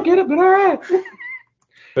 I don't get it, but all right.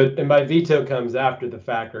 And my veto comes after the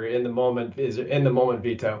fact, or in the moment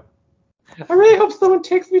veto. I really hope someone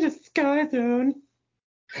takes me to Sky Zone.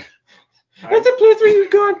 That's a place where you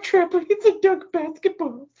go on trampolines and dunk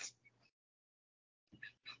basketballs.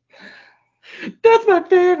 That's my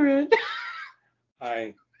favorite.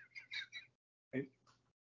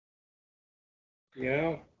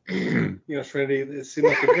 Trinity, it seemed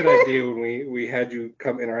like a good idea when we had you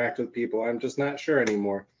come interact with people. I'm just not sure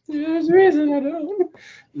anymore. Yeah, there's a reason I don't.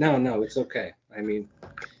 No, it's okay. I mean,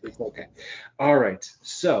 it's okay. All right.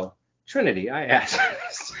 So, Trinity, I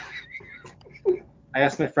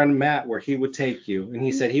asked my friend Matt where he would take you, and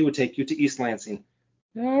he said he would take you to East Lansing,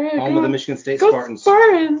 all right, home of the Michigan State go Spartans.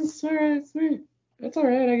 Spartans! All right, sweet. That's all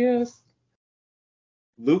right, I guess.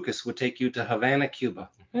 Lucas would take you to Havana, Cuba.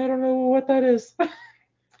 I don't know what that is.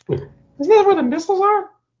 Isn't that where the missiles are?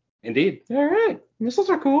 Indeed. All right, missiles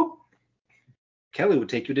are cool. Kelly would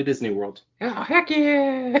take you to Disney World. Oh, heck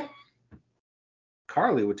yeah!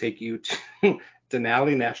 Carly would take you to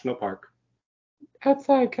Denali National Park.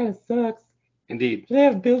 Outside kind of sucks. Indeed. Do they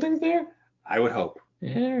have buildings there? I would hope.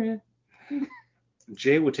 Yeah, all right.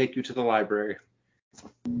 Jay would take you to the library.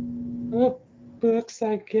 Well, books,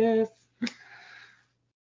 I guess.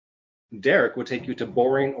 Derek would take you to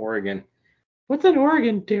Boring, Oregon. What's in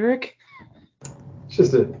Oregon, Derek?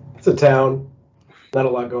 It's a town. Not a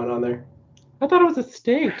lot going on there. I thought it was a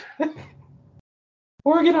state.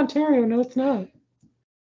 Oregon, Ontario. No, it's not.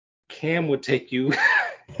 Cam would take you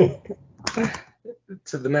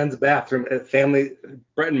to the men's bathroom at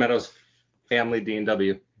Breton Meadows Family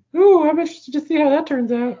D&W. Ooh, I'm interested to see how that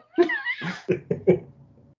turns out.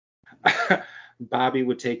 Bobby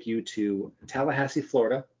would take you to Tallahassee,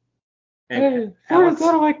 Florida. And Hey, Florida's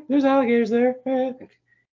not like there's alligators there.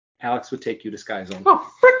 Alex would take you to Sky Zone. Oh,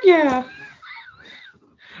 frick yeah!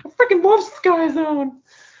 I freaking love Sky Zone.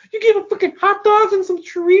 You get a freaking hot dogs and some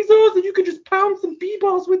chorizos, and you can just pound some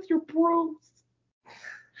b-balls with your bros.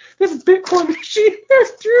 This is Bitcoin machine.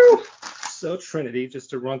 That's true. So Trinity, just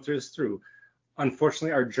to run this through,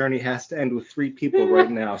 unfortunately our journey has to end with 3 people right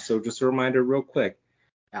now. So just a reminder real quick.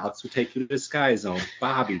 Alex would take you to Sky Zone.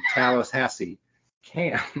 Bobby, Tallahassee.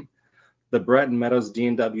 Cam, the Breton Meadows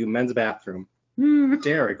D&W men's bathroom.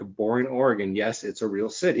 Derek, Boring, Oregon. Yes, it's a real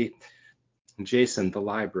city. Jason, the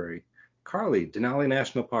library. Carly, Denali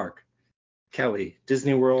National Park. Kelly,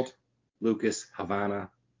 Disney World. Lucas, Havana.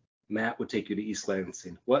 Matt would take you to East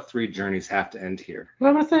Lansing. What 3 journeys have to end here?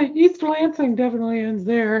 Well, I'm going to say East Lansing definitely ends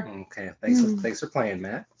there. Okay, thanks for playing,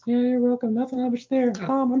 Matt. Yeah, you're welcome. Nothing much there.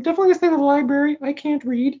 I'm definitely going to say the library. I can't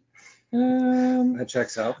read. That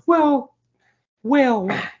checks out. Well, Well.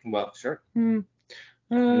 Well, sure. No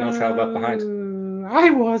No child left behind. I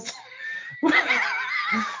was.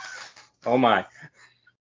 Oh my.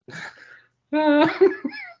 We're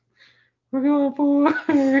going for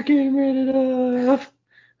getting rid of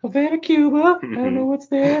Havana, Cuba. I don't know what's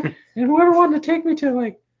there. And whoever wanted to take me to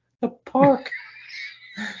like the park.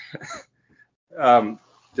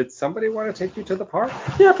 Did somebody want to take you to the park?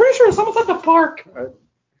 Yeah, pretty sure someone's at the park.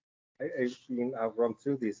 I'll run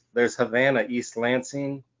through these. There's Havana, East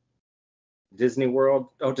Lansing, Disney World.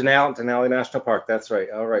 Oh, Denali National Park. That's right.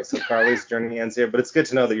 All right. So Carly's journey ends here, but it's good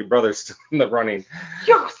to know that your brother's still in the running.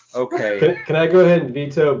 Yes. Okay. Can I go ahead and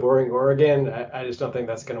veto Boring Oregon? I just don't think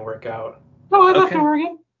that's going to work out. Oh, I left Okay.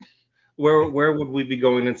 Oregon. Where would we be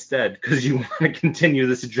going instead? Because you want to continue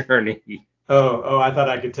this journey. Oh, I thought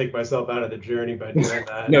I could take myself out of the journey by doing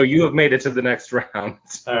that. No, you have made it to the next round.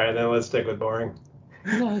 All right, then let's stick with Boring.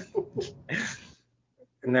 Nice.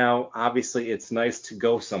 Now, obviously, it's nice to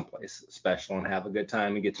go someplace special and have a good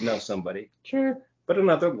time and get to know somebody. Sure. But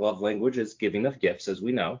another love language is giving of gifts, as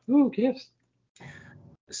we know. Ooh, gifts.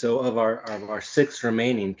 So of our 6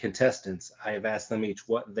 remaining contestants, I have asked them each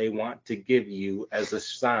what they want to give you as a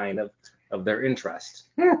sign of their interest.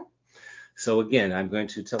 So again, I'm going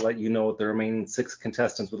to let you know what the remaining 6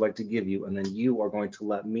 contestants would like to give you, and then you are going to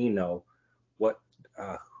let me know what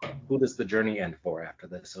who does the journey end for after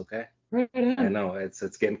this, okay? Right on. I know it's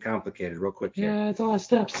getting complicated real quick here. Yeah, it's a lot of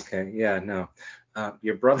steps. Okay, yeah, no.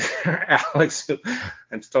 Your brother Alex,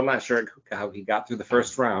 I'm still not sure how he got through the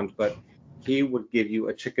first round, but he would give you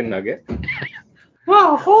a chicken nugget.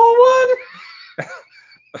 Wow, whole one?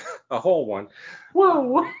 A whole one.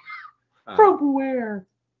 Whoa. From where?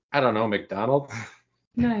 I don't know, McDonald's.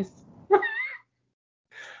 Nice.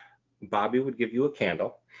 Bobby would give you a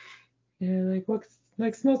candle. Yeah,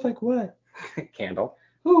 like smells like what? Candle.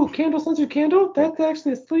 Ooh, candle scented candle? That's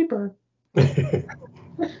actually a sleeper.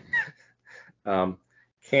 Cam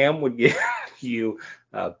would give you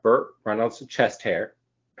Burt Reynolds chest hair.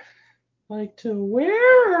 Like to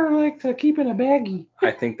wear or like to keep in a baggie?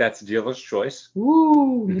 I think that's a dealer's choice.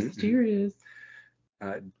 Ooh, mysterious.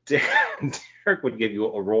 Derek would give you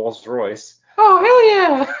a Rolls Royce. Oh, hell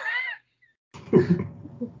yeah!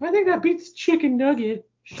 I think that beats chicken nugget.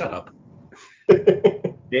 Shut up.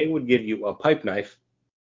 Jay would give you a pipe knife.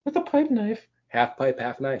 What's a pipe knife? Half pipe,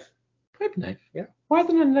 half knife. Pipe knife? Yeah. Why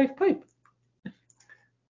isn't it a knife pipe?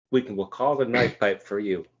 We'll call it a knife pipe for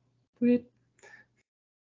you. Wait.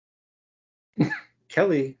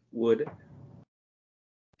 Kelly would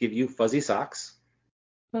give you fuzzy socks.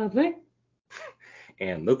 Lovely.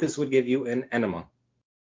 And Lucas would give you an enema.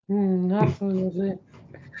 Not so lovely.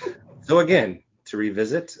 So again, to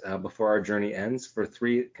revisit before our journey ends, for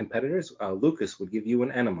 3 competitors, Lucas would give you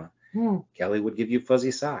an enema. Kelly would give you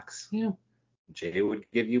fuzzy socks. Yeah. Jay would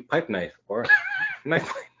give you pipe knife or knife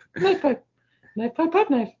pipe. Knife pipe. Knife pipe, pipe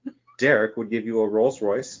knife. Derek would give you a Rolls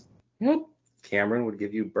Royce. Good. Cameron would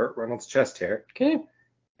give you Burt Reynolds chest hair. Okay.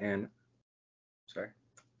 And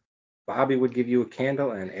Bobby would give you a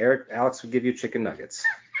candle, and Alex would give you chicken nuggets.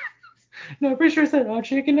 No, I'm pretty sure I said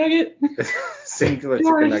chicken nugget. Singular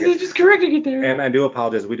chicken nuggets. Just correcting it there. And I do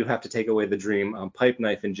apologize. We do have to take away the dream. Pipe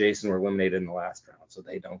knife and Jason were eliminated in the last round, so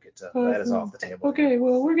they don't get to. That is off the table. Okay,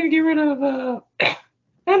 well, we're gonna get rid of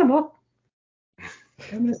animal.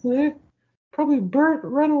 I'm gonna say probably Burt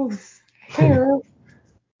Reynolds hair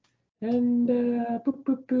and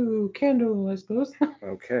candle, I suppose.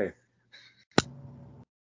 Okay.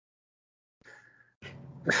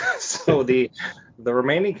 So the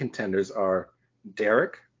remaining contenders are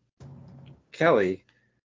Derek, Kelly,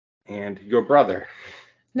 and your brother.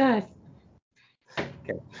 Nice.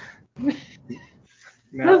 Okay.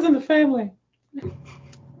 Runs in the family.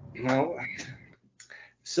 Now,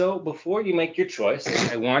 so before you make your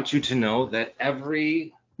choice, I want you to know that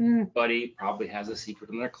everybody probably has a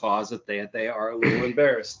secret in their closet that they are a little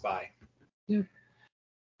embarrassed by. Yeah.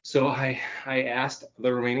 So I asked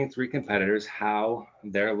the remaining 3 competitors how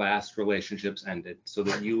their last relationships ended so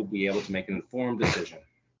that you will be able to make an informed decision.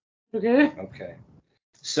 Okay. Okay.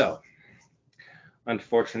 So,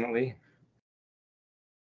 unfortunately,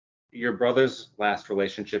 your brother's last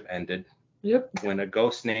relationship ended when a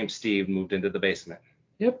ghost named Steve moved into the basement.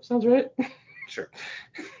 Yep, sounds right. Sure.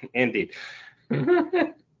 Indeed.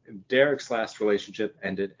 Derek's last relationship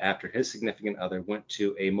ended after his significant other went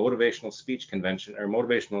to a motivational speech convention or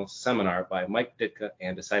motivational seminar by Mike Ditka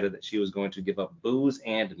and decided that she was going to give up booze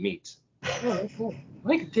and meat.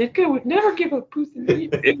 Mike Ditka would never give up booze and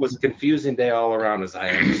meat. It was a confusing day all around, as I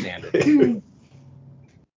understand it.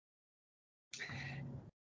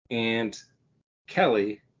 And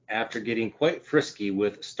Kelly, after getting quite frisky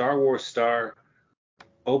with Star Wars star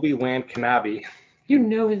Obi-Wan Kenobi. You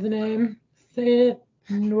know his name. Say it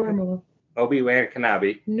normal. Obi-Wan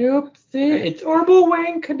Kenobi. Nope. Say it. It's Orbo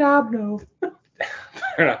Wang Kadabno.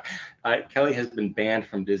 Kelly has been banned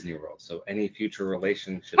from Disney World, so any future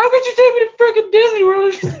relationship. How could you take me to freaking Disney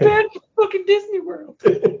World if she's banned from fucking Disney World?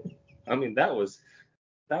 I mean, that was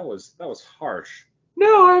harsh.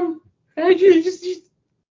 No, I just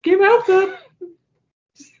came out that.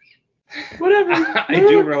 Whatever. I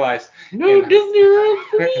do realize. No Disney World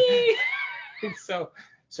for me. So,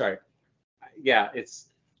 sorry. Yeah,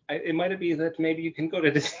 it might be that maybe you can go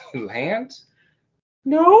to Disneyland.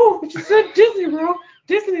 No, it just said Disney World.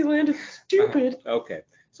 Disneyland is stupid. Okay,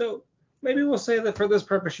 so maybe we'll say that for this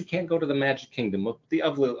purpose you can't go to the Magic Kingdom. The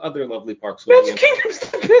other lovely parks. Magic Kingdom's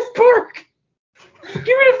the best park. Get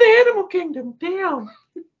rid of the Animal Kingdom. Damn.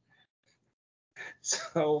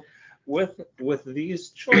 So, with these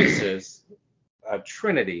choices,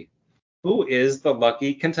 Trinity, who is the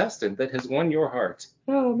lucky contestant that has won your heart?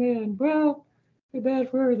 Oh man, well, too bad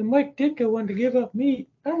for her. The Mike Ditka one to give up meat.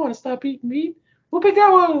 I don't want to stop eating meat. We'll pick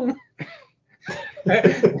that one.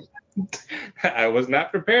 I was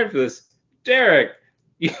not prepared for this. Derek,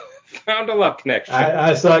 you found a love connection.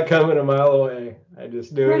 I saw it coming a mile away. I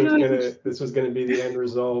just knew this was gonna be the end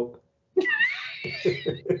result.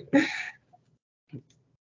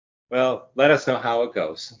 Well, let us know how it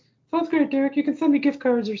goes. Sounds great, Derek. You can send me gift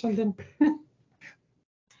cards or something. I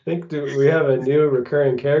think do we have a new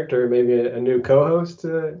recurring character, maybe a new co-host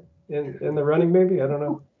in the running, maybe? I don't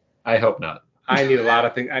know. I hope not. I need a lot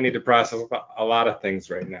of things. I need to process a lot of things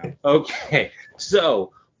right now. Okay,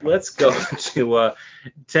 so let's go to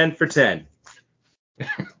 10 for 10.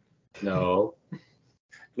 No.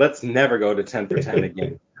 Let's never go to 10 for 10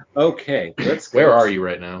 again. Okay, let's go. Where are you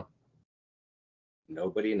right now?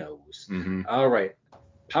 Nobody knows. Mm-hmm. All right,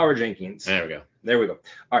 Power Jenkins. There we go. There we go.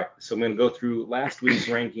 All right, so I'm going to go through last week's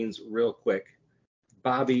rankings real quick.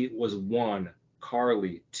 Bobby was 1,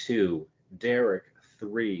 Carly 2, Derek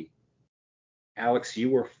 3, Alex, you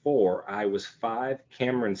were 4, I was 5,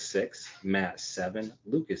 Cameron 6, Matt 7,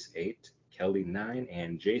 Lucas 8, Kelly 9,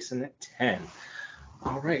 and Jason 10.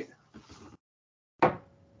 All right.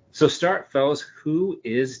 So start, fellas. Who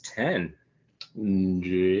is 10?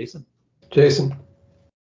 Jason. Jason.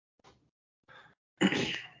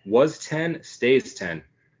 Was 10, stays 10.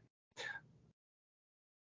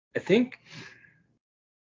 I think,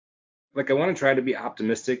 I want to try to be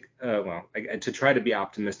optimistic. To try to be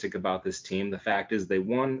optimistic about this team. The fact is they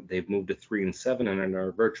won. They've moved to 3-7 and are in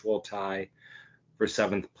a virtual tie for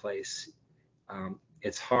 7th place.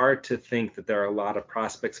 It's hard to think that there are a lot of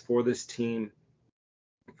prospects for this team.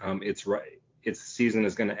 Its season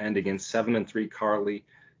is going to end against 7-3 Carly,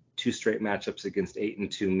 2 straight matchups against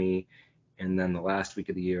 8-2 me, and then the last week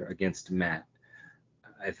of the year against Matt.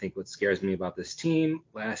 I think what scares me about this team,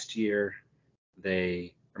 last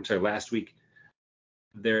week,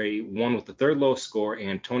 they won with the 3rd lowest score,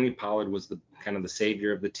 and Tony Pollard was the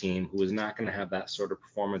savior of the team, who is not going to have that sort of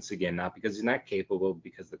performance again, not because he's not capable,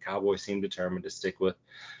 because the Cowboys seem determined to stick with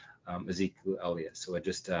Ezekiel Elliott. So it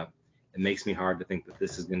makes me hard to think that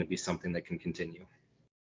this is going to be something that can continue.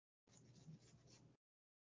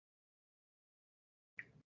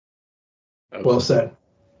 Well said.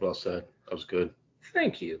 Well said. That was good.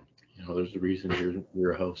 Thank you. There's a reason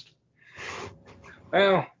you're a host.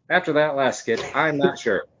 Well, after that last skit, I'm not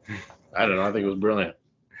sure. I don't know. I think it was brilliant.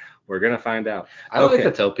 We're going to find out. I like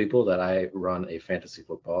to tell people that I run a fantasy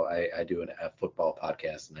football. I do a football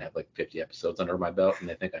podcast, and I have 50 episodes under my belt, and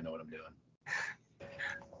they think I know what I'm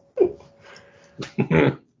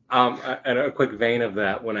doing. And a quick vein of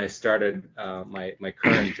that, when I started my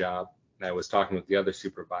current job, and I was talking with the other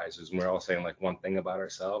supervisors, and we were all saying one thing about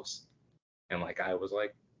ourselves, and I was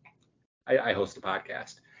I host a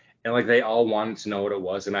podcast, and they all wanted to know what it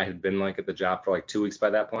was, and I had been at the job for 2 weeks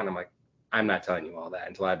by that point. I'm I'm not telling you all that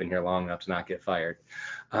until I've been here long enough to not get fired.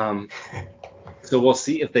 So we'll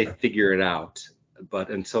see if they figure it out. But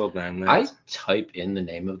until then, I type in the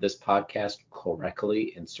name of this podcast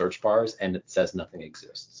correctly in search bars, and it says nothing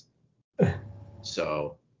exists.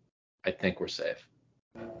 So I think we're safe.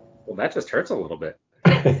 Well, that just hurts a little bit.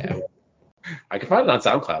 Yeah, I can find it on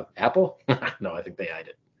SoundCloud. Apple? No, I think they hide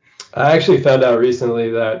it. I actually found out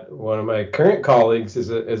recently that one of my current colleagues is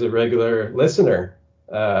a regular listener,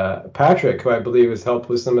 Patrick, who I believe has helped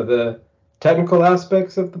with some of the technical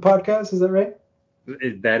aspects of the podcast. Is that right?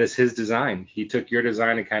 That is his design. He took your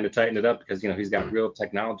design and kind of tightened it up because he's got real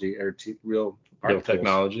technology or real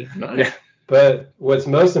technology. Nice. Yeah. But what's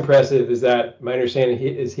most impressive is that my understanding he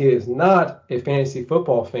is not a fantasy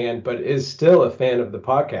football fan, but is still a fan of the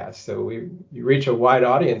podcast. So you reach a wide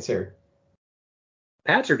audience here.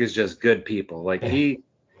 Patrick is just good people.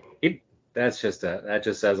 that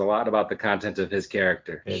just says a lot about the content of his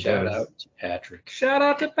character. Shout out to Patrick. Shout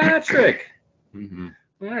out to Patrick. Mm-hmm.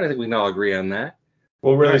 All right, I think we can all agree on that.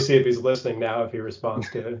 We'll really see if he's listening now if he responds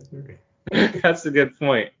to it. That's a good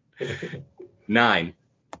point. 9.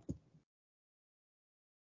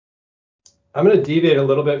 I'm going to deviate a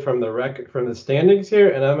little bit from the standings here,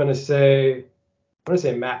 and I'm going to say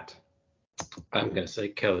Matt. I'm going to say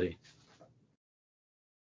Kelly.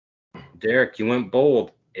 Derek, you went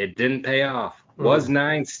bold. It didn't pay off. Was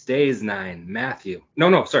 9, stays 9. Matthew.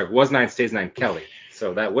 No, sorry. Was 9, stays 9. Kelly.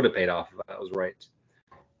 So that would have paid off if I was right.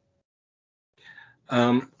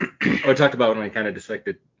 I talked about when I kind of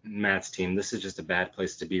defected Matt's team. This is just a bad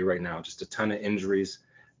place to be right now. Just a ton of injuries.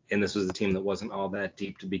 And this was a team that wasn't all that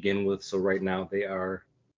deep to begin with. So right now they're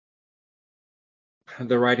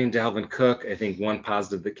riding Dalvin Cook. I think one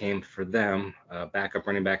positive that came for them, backup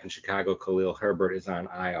running back in Chicago, Khalil Herbert, is on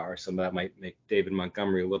IR. So that might make David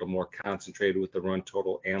Montgomery a little more concentrated with the run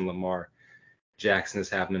total, and Lamar Jackson is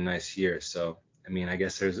having a nice year. So, I mean, I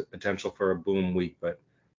guess there's a potential for a boom week, but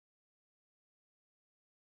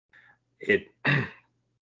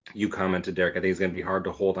you commented, Derek, I think it's going to be hard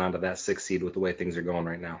to hold on to that 6th seed with the way things are going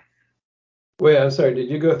right now. Wait, I'm sorry. Did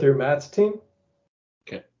you go through Matt's team?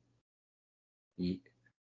 Okay.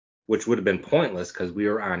 Which would have been pointless because we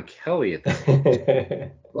were on Kelly at this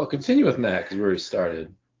point. Well, continue with Matt because we already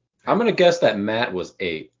started. I'm going to guess that Matt was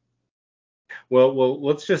 8. Well,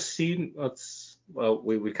 let's just see.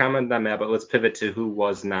 We commented on Matt, but let's pivot to who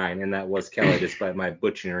was 9, and that was Kelly, despite my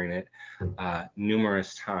butchering it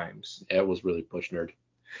numerous times. It was really push nerd.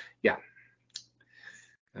 Yeah.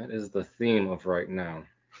 That is the theme of right now.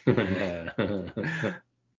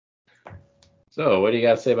 So, what do you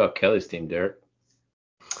got to say about Kelly's team, Derek?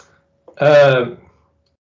 I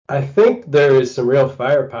think there is some real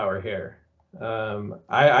firepower here.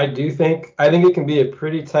 I think it can be a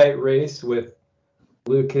pretty tight race with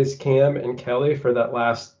Lucas, Cam, and Kelly for that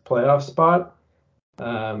last playoff spot.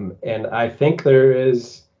 And I think there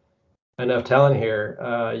is enough talent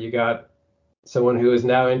here. You got someone who has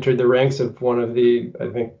now entered the ranks of one of the, I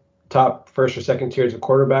think, top first or second tiers of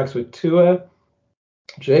quarterbacks with Tua.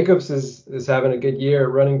 Jacobs is having a good year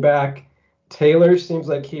running back. Taylor seems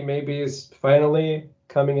like he maybe is finally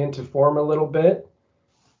coming into form a little bit.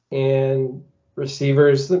 And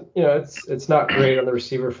receivers, it's not great on the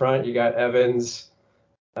receiver front. You got Evans.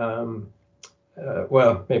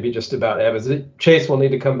 Maybe just about Evans. Chase will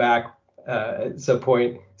need to come back at some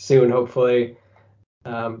point soon, hopefully.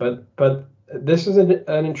 But this is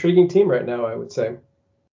an intriguing team right now, I would say.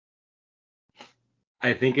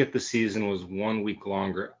 I think if the season was 1 week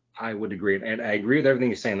longer, I would agree. And I agree with everything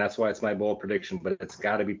you're saying. That's why it's my bold prediction, but it's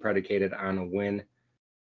got to be predicated on a win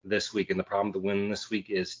this week. And the problem with the win this week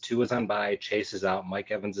is Tua is on bye, Chase is out, Mike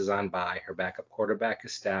Evans is on bye, her backup quarterback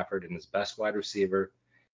is Stafford, and his best wide receiver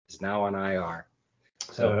is now on IR.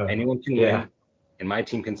 So anyone can win, and my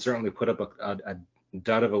team can certainly put up a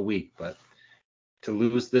dud of a week, but to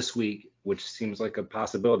lose this week, which seems like a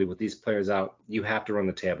possibility with these players out, you have to run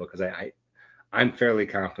the table because I'm fairly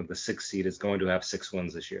confident the 6th seed is going to have 6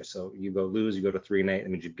 wins this year. So you go 3-8. That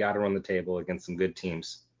means you've got to run the table against some good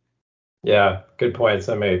teams. Yeah, good points.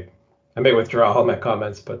 I may withdraw all my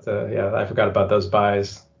comments, but I forgot about those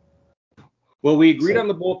buys. Well, we agreed on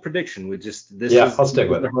the bold prediction. I'll stick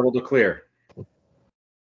with the it. hurdle to clear.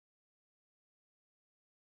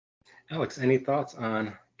 Alex, any thoughts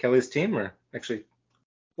on Kelly's team, or actually,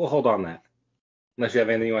 we'll hold on that. Unless you have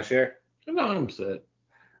anything you want to share. No, I'm set.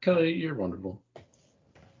 Kelly, you're wonderful.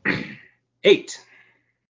 8.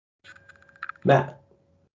 Matt.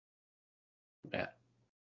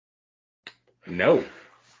 No.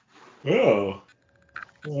 Oh.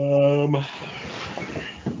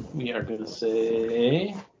 We are going to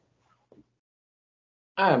say.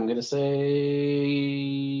 I'm going to say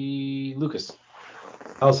Lucas.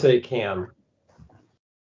 I'll say Cam.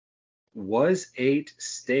 Was 8,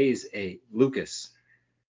 stays 8. Lucas.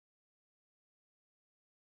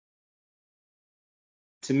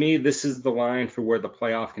 To me, this is the line for where the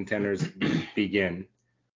playoff contenders begin.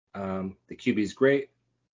 The QB's great.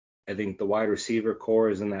 I think the wide receiver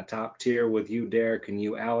core is in that top tier with you, Derek, and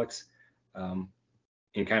you, Alex.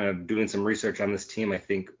 In kind of doing some research on this team, I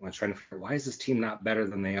think I was trying to figure why is this team not better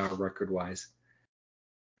than they are record-wise.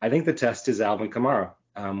 I think the test is Alvin Kamara.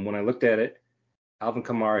 When I looked at it, Alvin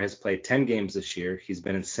Kamara has played 10 games this year. He's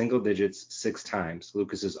been in single digits 6 times.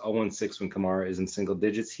 Lucas is 0-6 when Kamara is in single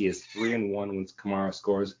digits. He is 3-1 when Kamara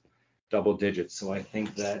scores double digits. So I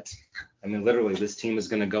think that, literally, this team is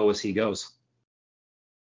going to go as he goes.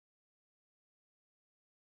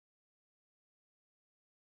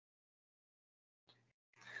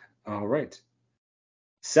 All right.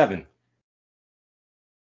 7.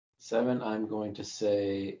 7, I'm going to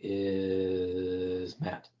say is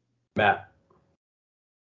Matt. Matt.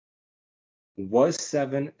 Was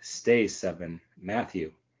 7, stays 7.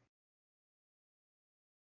 Matthew.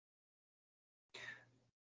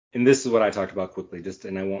 And this is what I talked about quickly,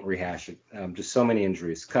 and I won't rehash it. Just so many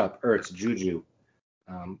injuries. Cup, Ertz, Juju,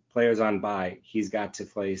 players on bye. He's got to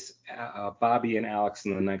face Bobby and Alex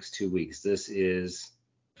in the next 2 weeks. This is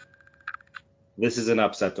an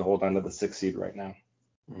upset to hold on to the 6th seed right now.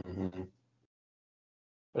 Mm-hmm.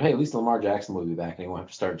 But hey, at least Lamar Jackson will be back, and he won't have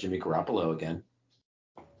to start Jimmy Garoppolo again.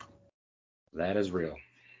 That is real.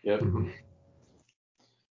 Yep. Mm-hmm.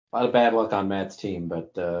 A lot of bad luck on Matt's team,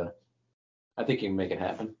 but I think he can make it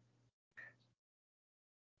happen.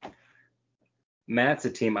 Matt's a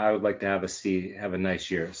team I would like to have a nice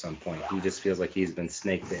year at some point. He just feels like he's been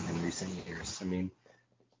snake bitten in recent years. I mean,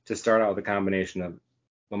 to start out with a combination of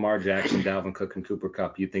Lamar Jackson, Dalvin Cook, and Cooper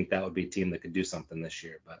Kupp, you'd think that would be a team that could do something this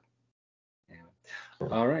year. But anyway.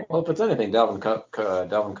 All right. Well, if it's anything, Dalvin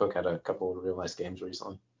Cook had a couple of real nice games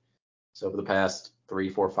recently. So over the past 3,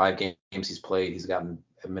 4, 5 games he's played, he's gotten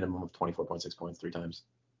a minimum of 24.6 points 3 times.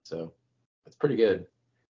 So that's pretty good.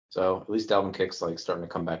 So at least Dalvin Cook's like starting to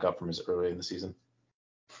come back up from his early in the season.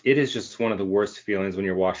 It is just one of the worst feelings when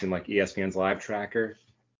you're watching like ESPN's live tracker.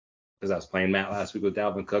 Because I was playing Matt last week with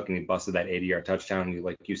Dalvin Cook and he busted that 80-yard touchdown.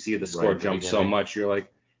 And you see the score jump so much. You're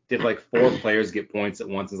like, did like 4 players get points at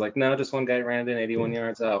once? It's like, no, just one guy ran in 81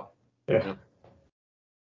 yards out. Yeah.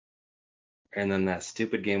 And then that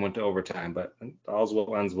stupid game went to overtime, but all's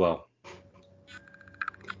well ends well.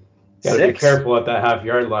 Got to be careful at that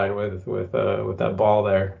half-yard line with that ball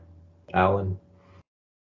there, Allen.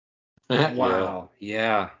 Wow.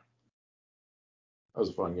 Yeah. That was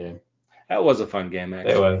a fun game. That was a fun game,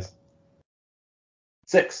 actually. It was.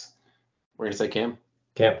 6. We're going to say Cam?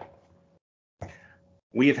 Cam.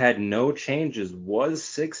 We have had no changes. Was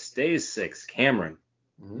 6, stays 6. Cameron.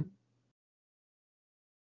 Mm-hmm.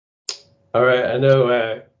 All right. I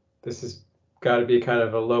know this has got to be kind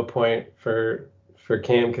of a low point for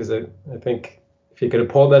Cam because I think if he could have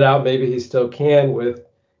pulled that out, maybe he still can with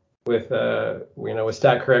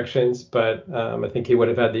stat corrections, but I think he would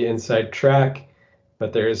have had the inside track.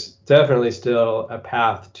 But there's definitely still a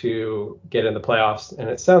path to get in the playoffs, and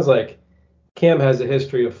it sounds like Cam has a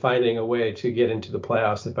history of finding a way to get into the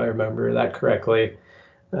playoffs, if I remember that correctly.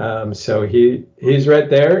 So he's right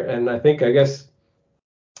there, and I guess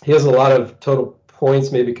he has a lot of total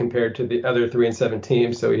points maybe compared to the other 3 and 7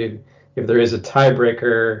 teams. So if there is a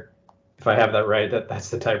tiebreaker, if I have that right, that's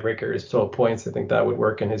the tiebreaker is total points. I think that would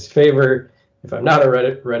work in his favor. If I'm not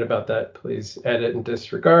right about that, please edit and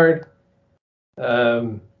disregard.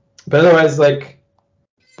 But otherwise, like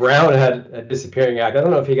Brown had a disappearing act. I don't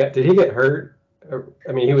know if did he get hurt?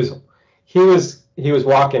 I mean, he was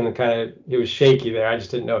walking and he was shaky there. I just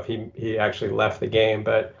didn't know if he actually left the game,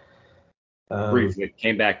 but briefly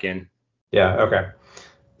came back in. Yeah. Okay.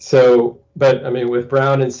 So, but I mean, with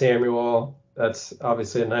Brown and Samuel, that's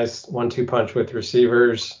obviously a nice 1-2 punch with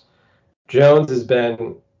receivers. Jones has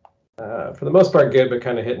been, for the most part, good, but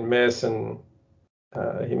kind of hit and miss, and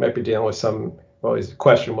he might be dealing with he's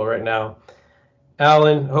questionable right now.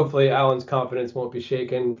 Allen, hopefully Allen's confidence won't be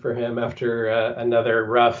shaken for him after another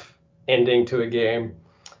rough ending to a game.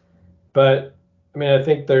 But I mean, I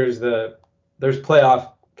think there's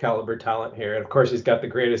playoff caliber talent here. And of course, he's got the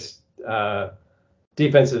greatest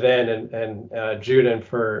defensive end and Judon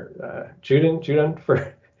for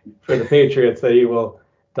the Patriots that he will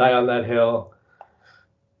die on that hill.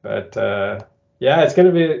 But yeah, it's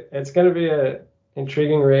gonna be a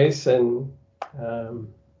intriguing race, and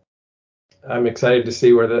I'm excited to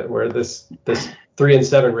see where this 3 and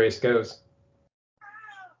 7 race goes.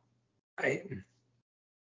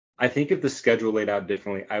 I think if the schedule laid out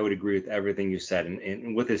differently, I would agree with everything you said.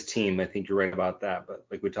 And with his team, I think you're right about that. But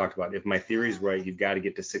like we talked about, if my theory is right, you've got to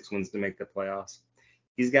get to 6 wins to make the playoffs.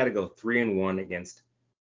 He's got to go 3-1 against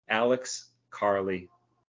Alex, Carly,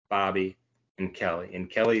 Bobby, and Kelly. And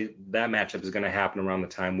Kelly, that matchup is going to happen around the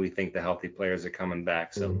time we think the healthy players are coming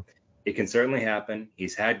back. So It can certainly happen.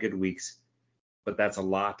 He's had good weeks, but that's a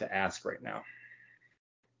lot to ask right now.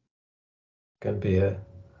 Going to be a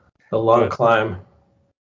long climb.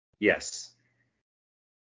 Yes.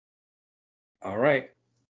 All right.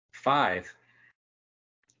 5.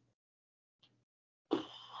 I'm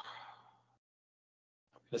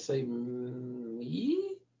gonna say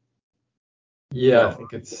me. Yeah, I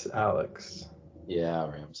think it's Alex. Yeah, all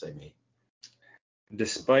right, I'm gonna say me.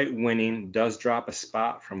 Despite winning, does drop a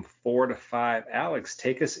spot from 4 to 5. Alex,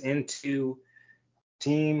 take us into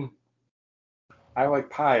team. I like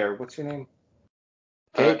pie, or what's your name?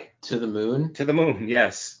 Cake? To the moon. To the moon,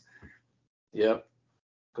 yes. Yep.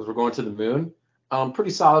 because we're going to the moon.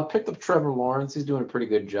 Pretty solid. Picked up Trevor Lawrence. He's doing a pretty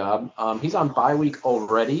good job. He's on bye week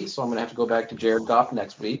already, so I'm going to have to go back to Jared Goff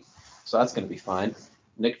next week. So that's going to be fine.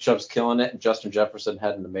 Nick Chubb's killing it, and Justin Jefferson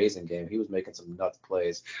had an amazing game. He was making some nuts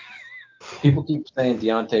plays. People keep saying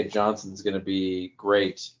Deontay Johnson's going to be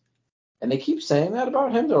great, and they keep saying that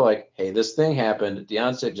about him. They're like, hey, this thing happened.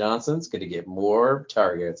 Deontay Johnson's going to get more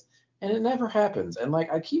targets, and it never happens. And,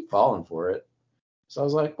 like, I keep falling for it. So I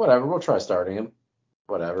was like, whatever, we'll try starting him.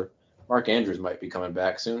 Whatever. Mark Andrews might be coming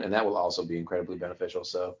back soon, and that will also be incredibly beneficial.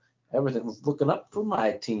 So everything's looking up for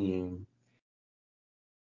my team,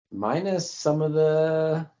 minus some of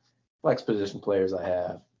the flex position players I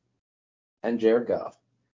have, and Jared Goff.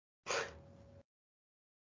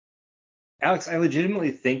 Alex, I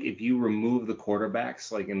legitimately think if you remove the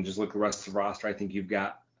quarterbacks, like, and just look at the rest of the roster, I think you've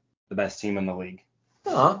got the best team in the league.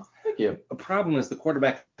 Thank you. The problem is the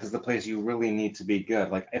quarterback is the place you really need to be good.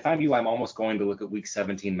 Like, if I'm you, I'm almost going to look at week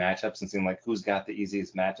 17 matchups and seeing, like, who's got the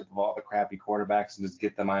easiest matchup of all the crappy quarterbacks and just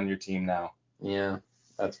get them on your team now. Yeah,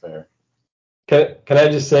 that's fair. Can I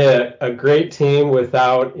just say a great team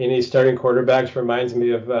without any starting quarterbacks reminds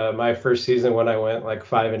me of my first season when I went like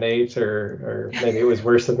 5-8, or maybe it was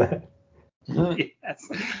worse than that. Yes.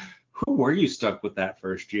 Who were you stuck with that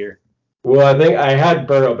first year? Well, I think I had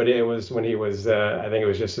Burrow, but it was when he was, I think it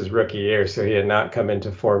was just his rookie year, so he had not come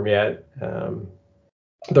into form yet.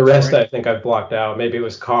 The rest, I think I've blocked out. Maybe it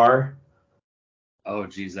was Carr. Oh,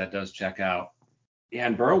 geez, that does check out. Yeah,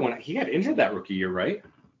 and Burrow, when he got injured that rookie year, right?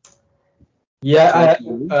 Yeah,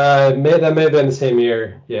 that may have been the same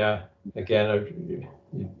year. Yeah, again,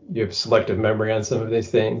 you have selective memory on some of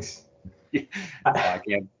these things. I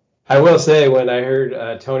can't. I will say, when I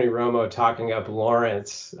heard Tony Romo talking up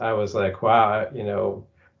Lawrence, I was like, wow,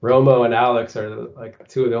 Romo and Alex are like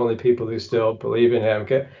two of the only people who still believe in him.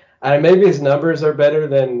 Maybe his numbers are better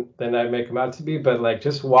than I make him out to be, but like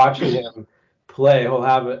just watching him play, he'll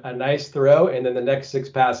have a nice throw, and then the next 6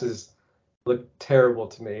 passes look terrible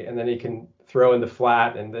to me, and then he can throw in the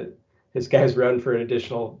flat, and his guys run for an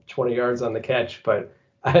additional 20 yards on the catch. But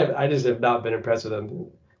I just have not been impressed with him.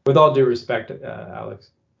 With all due respect,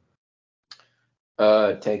 Alex.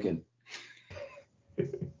 Taken.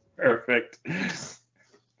 Perfect.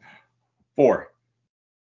 4.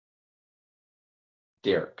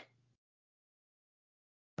 Derek.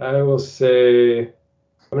 I will say, I'm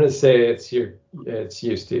going to say it's you,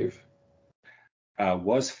 Steve.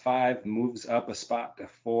 Was 5, moves up a spot to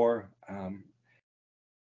 4. I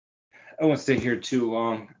won't stay here too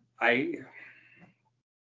long. I'm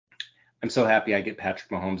so happy I get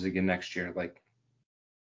Patrick Mahomes again next year. Like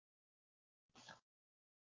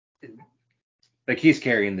he's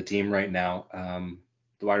carrying the team right now.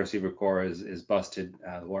 The wide receiver core is busted.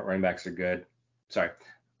 The running backs are good. Sorry,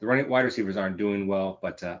 the wide receivers aren't doing well,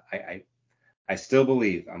 but I still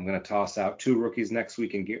believe I'm going to toss out 2 rookies next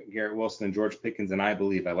week in Garrett Wilson and George Pickens, and I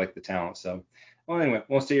believe I like the talent. So, well, anyway,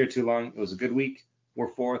 won't stay here too long. It was a good week.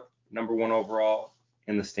 We're 4th, number 1 overall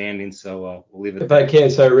in the standings, so we'll leave it. If I can,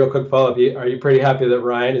 sorry, real quick follow-up. Are you pretty happy that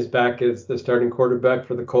Ryan is back as the starting quarterback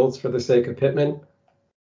for the Colts for the sake of Pittman?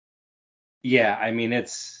 Yeah, I mean,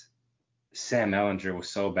 it's Sam Ehlinger was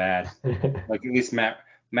so bad. Like, at least Matt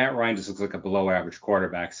Ryan just looks like a below-average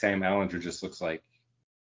quarterback. Sam Ehlinger just looks like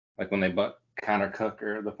when they put Connor Cook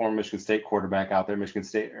or the former Michigan State quarterback out there, Michigan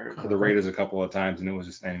State or for the Raiders a couple of times, and it was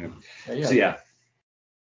just anyway. Yeah.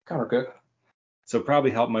 Connor Cook. So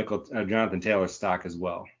probably help Jonathan Taylor's stock as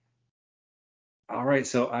well. All right,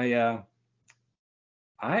 so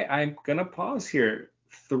I'm gonna pause here.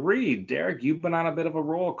 3, Derek, you've been on a bit of a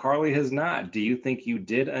roll. Carly has not. Do you think you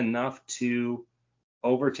did enough to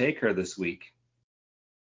overtake her this week?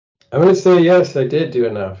 I'm going to say yes, I did do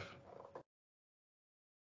enough.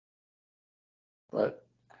 What?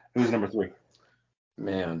 Who's number 3?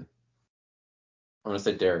 Man. I'm going to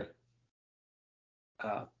say Derek.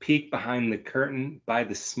 Peek behind the curtain. By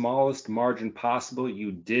the smallest margin possible,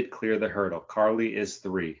 you did clear the hurdle. Carly is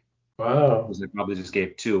 3. Wow. I probably just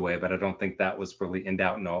gave 2 away, but I don't think that was really in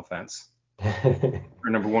doubt. No offense. Or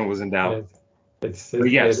number 1 was in doubt. It's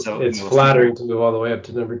flattering to move all the way up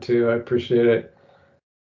to number 2. I appreciate it.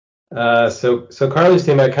 So Carly's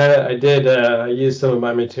team, I did use some of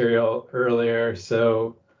my material earlier,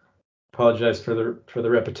 so apologize for the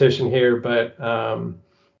repetition here, but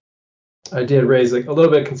I did raise like a little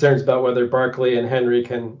bit of concerns about whether Barkley and Henry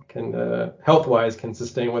can health-wise can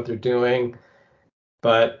sustain what they're doing.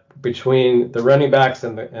 But between the running backs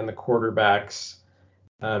and the quarterbacks,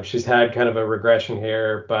 she's had kind of a regression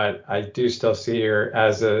here, but I do still see her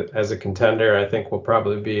as a contender. I think we'll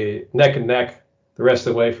probably be neck and neck the rest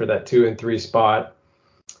of the way for that 2 and 3 spot.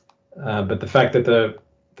 But the fact that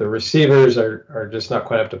the the receivers are just not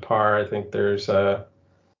quite up to par. I think there's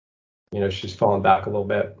she's fallen back a little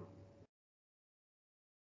bit.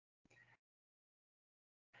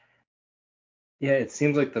 Yeah, it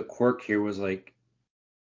seems like the quirk here was like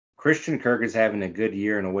Christian Kirk is having a good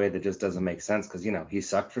year in a way that just doesn't make sense because he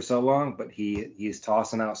sucked for so long, but he's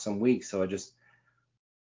tossing out some weeks. So I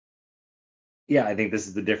think this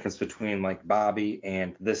is the difference between like Bobby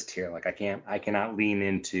and this tier. Like I cannot lean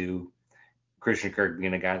into Christian Kirk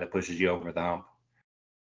being a guy that pushes you over the hump.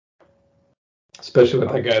 Especially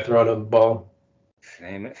with that guy throwing him the ball.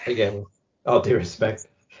 Name it. Again, all due respect.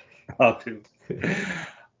 All due.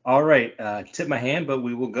 All right, tip my hand, but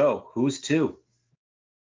we will go. Who's 2?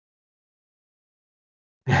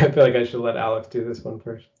 I feel like I should let Alex do this one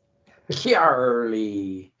first.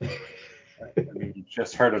 Charlie. I mean, you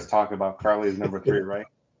just heard us talk about Carly's number 3, right?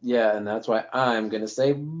 Yeah, and that's why I'm going to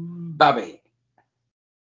say Bobby.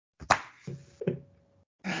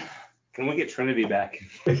 Can we get Trinity back?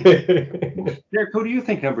 Derek, who do you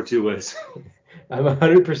think number 2 is? I'm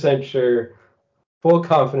 100% sure, full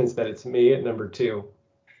confidence that it's me at number 2.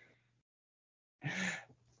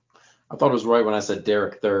 I thought it was right when I said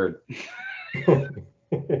Derek third. I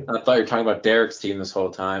thought you were talking about Derek's team this whole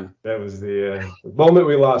time. That was the moment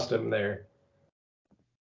we lost him there.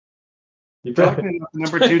 You're talking about the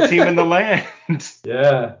number 2 team in the land.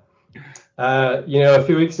 Yeah. A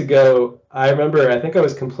few weeks ago, I think I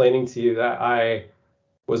was complaining to you that I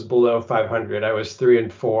was below 500. I was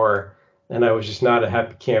 3-4, and I was just not a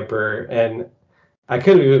happy camper. And I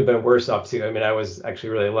could have even been worse off too. I mean, I was actually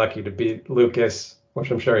really lucky to beat Lucas, which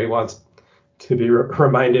I'm sure he wants to be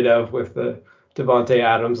reminded of with the Devontae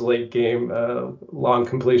Adams late game long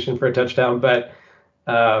completion for a touchdown. But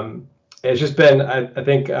it's just been, I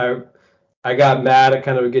think I got mad at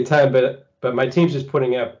kind of a good time, but my team's just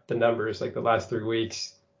putting up the numbers like the last 3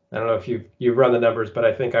 weeks. I don't know if you've run the numbers, but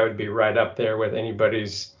I think I would be right up there with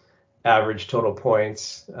anybody's average total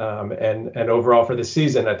points. And overall for the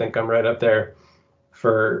season, I think I'm right up there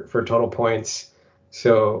for total points.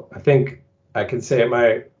 So I think I could say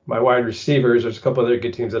my wide receivers, there's a couple other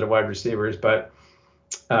good teams that have wide receivers, but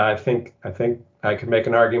I think I could make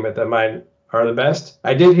an argument that mine are the best.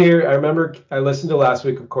 I remember I listened to last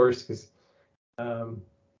week, of course, because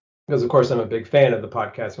of course I'm a big fan of the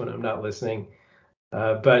podcast when I'm not listening.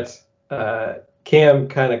 But Cam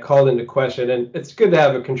kind of called into question, and it's good to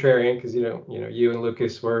have a contrarian because you and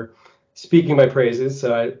Lucas were speaking my praises,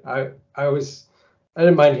 so I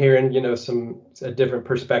didn't mind hearing a different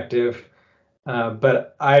perspective.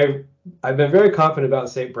 But I've been very confident about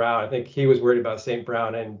St. Brown. I think he was worried about St.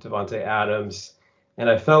 Brown and Devontae Adams, and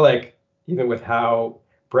I felt like even with how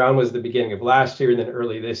Brown was the beginning of last year and then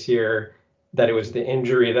early this year, that it was the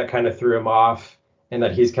injury that kind of threw him off, and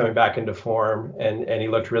that he's coming back into form, and he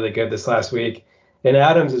looked really good this last week. And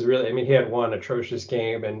Adams is really, I mean, he had one atrocious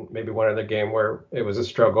game and maybe one other game where it was a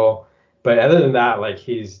struggle. But other than that, like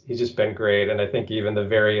he's just been great, and I think even the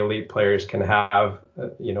very elite players can have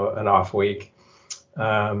an off week.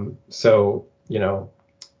 Hopefully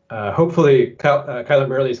Kyler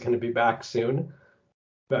Murray is going to be back soon,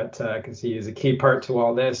 but because he is a key part to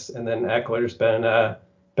all this, and then Eckler's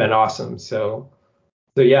been awesome. So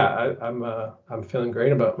yeah, I'm feeling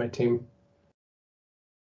great about my team.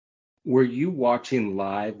 Were you watching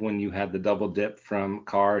live when you had the double dip from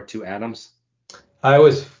Carr to Adams? I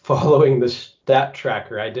was following the stat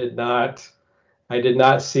tracker. I did not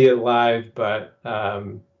see it live, but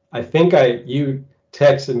I think you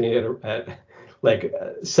texted me at like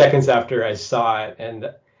seconds after I saw it,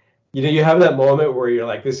 and you have that moment where you're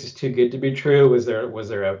like, this is too good to be true. Was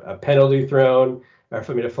there a penalty thrown, or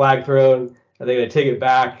for me a flag thrown? Are they going to take it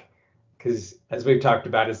back? Because as we've talked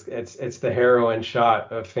about, it's the heroin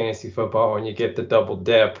shot of fantasy football when you get the double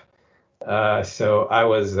dip. So I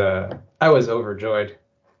was overjoyed.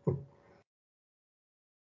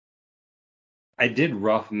 I did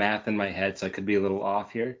rough math in my head, so I could be a little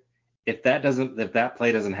off here. If that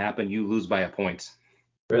play doesn't happen, you lose by a point.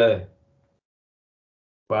 Really?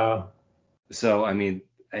 Wow. So I mean,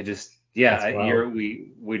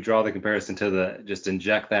 we draw the comparison to just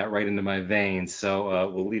inject that right into my veins. So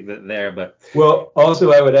we'll leave it there. But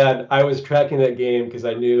also I would add, I was tracking that game because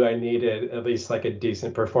I knew I needed at least like a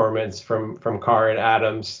decent performance from Carr and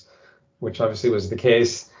Adams, which obviously was the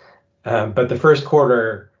case. But the first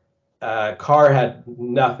quarter, Carr had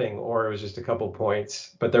nothing, or it was just a couple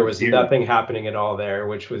points, but there was nothing happening at all there,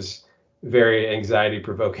 which was very anxiety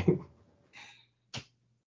provoking.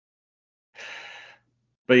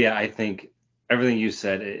 But yeah, I think everything you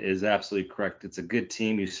said is absolutely correct. It's a good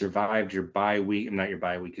team. You survived your bye week. Not your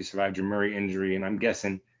bye week. You survived your Murray injury, and I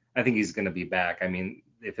think he's going to be back. I mean,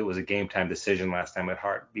 if it was a game time decision last time, it'd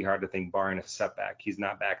be hard to think, barring a setback, he's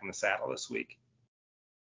not back in the saddle this week.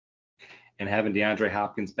 And having DeAndre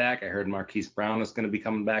Hopkins back, I heard Marquise Brown is going to be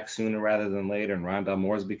coming back sooner rather than later, and Rondell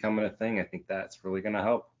Moore's becoming a thing. I think that's really going to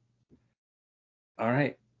help. All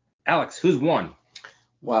right. Alex, who's won?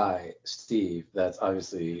 Why, Steve, that's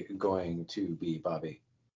obviously going to be Bobby.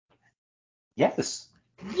 Yes.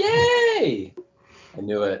 Yay! I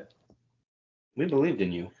knew it. We believed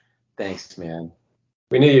in you. Thanks, man.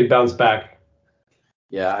 We knew you'd bounce back.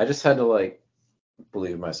 Yeah, I just had to,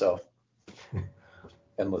 believe in myself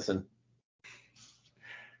and listen.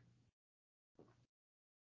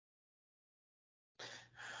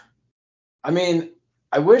 I mean,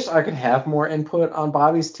 I wish I could have more input on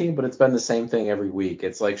Bobby's team, but it's been the same thing every week.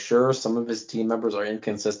 It's sure, some of his team members are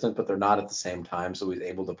inconsistent, but they're not at the same time, so he's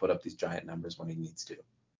able to put up these giant numbers when he needs to.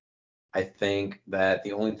 I think that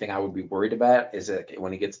the only thing I would be worried about is that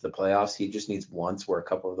when he gets to the playoffs, he just needs once where a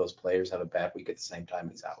couple of those players have a bad week at the same time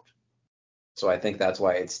he's out. So I think that's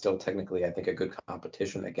why it's still technically, I think, a good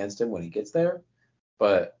competition against him when he gets there.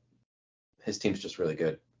 But his team's just really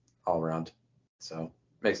good all around. So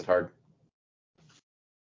makes it hard.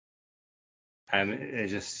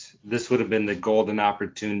 This would have been the golden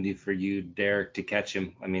opportunity for you, Derek, to catch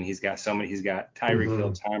him. I mean, he's got Tyreek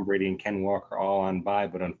Hill, Tom Brady, and Ken Walker all on bye,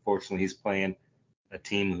 but unfortunately he's playing a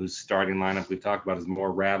team whose starting lineup we've talked about is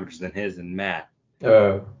more ravaged than his and Matt.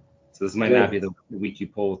 So this might not be the week you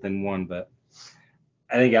pull within one, but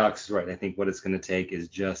I think Alex is right. I think what it's going to take is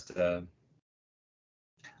just a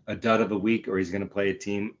dud of a week, or he's going to play a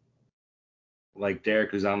team like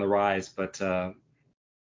Derek who's on the rise, but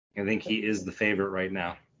I think he is the favorite right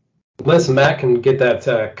now. Unless Matt can get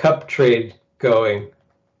that cup trade going.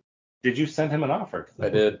 Did you send him an offer? I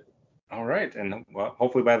did. All right. And well,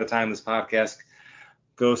 hopefully by the time this podcast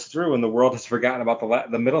goes through and the world has forgotten about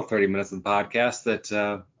the middle 30 minutes of the podcast,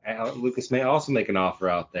 that Lucas may also make an offer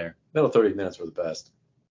out there. Middle 30 minutes were the best.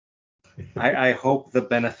 I hope the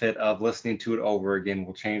benefit of listening to it over again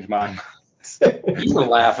will change my mind. You were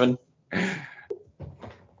laughing.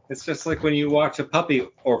 It's just like when you watch a puppy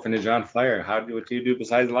orphanage on fire. What do you do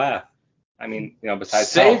besides laugh? I mean, besides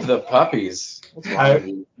save the puppies.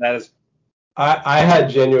 That is. I had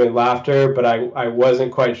genuine laughter, but I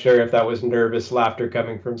wasn't quite sure if that was nervous laughter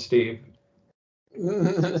coming from Steve.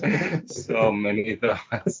 So many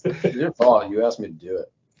thoughts. It's your fault. You asked me to do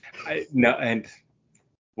it. And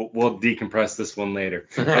we'll decompress this one later.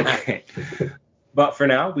 Okay. But for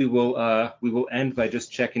now, we will end by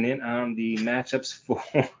just checking in on the matchups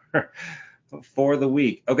for the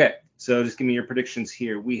week. Okay, so just give me your predictions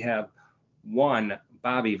here. We have 1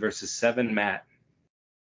 Bobby versus 7 Matt.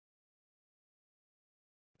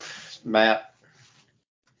 Matt.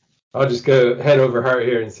 I'll just go head over heart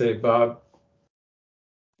here and say Bob.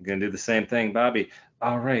 I'm gonna do the same thing, Bobby.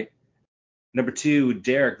 All right. Number 2,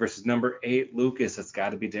 Derek versus number 8, Lucas. That's got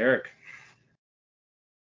to be Derek.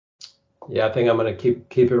 Yeah, I think I'm gonna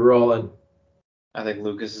keep it rolling. I think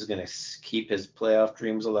Lucas is gonna keep his playoff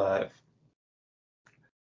dreams alive.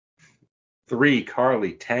 3,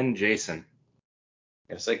 Carly. 10, Jason. I'm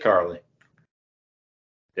gonna say Carly.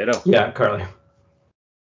 Ditto. Yeah, Carly.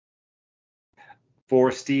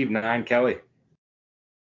 4, Steve. 9, Kelly. I'm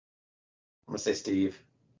gonna say Steve.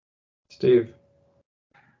 Steve.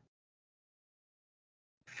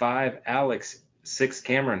 5, Alex. 6,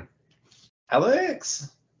 Cameron.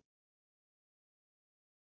 Alex.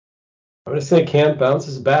 I'm gonna say Cam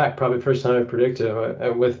bounces back. Probably first time I predicted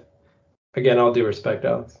him. With, again, all due respect,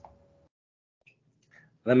 Alex.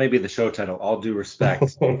 That may be the show title. All due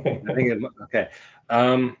respect. Okay.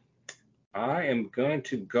 I am going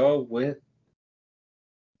to go with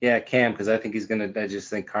Cam, because I just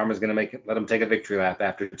think Karma's gonna let him take a victory lap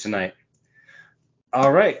after tonight.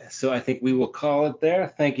 All right. So I think we will call it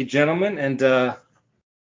there. Thank you, gentlemen, and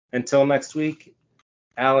until next week,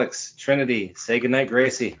 Alex, Trinity, say goodnight,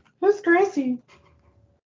 Gracie. Who's Gracie?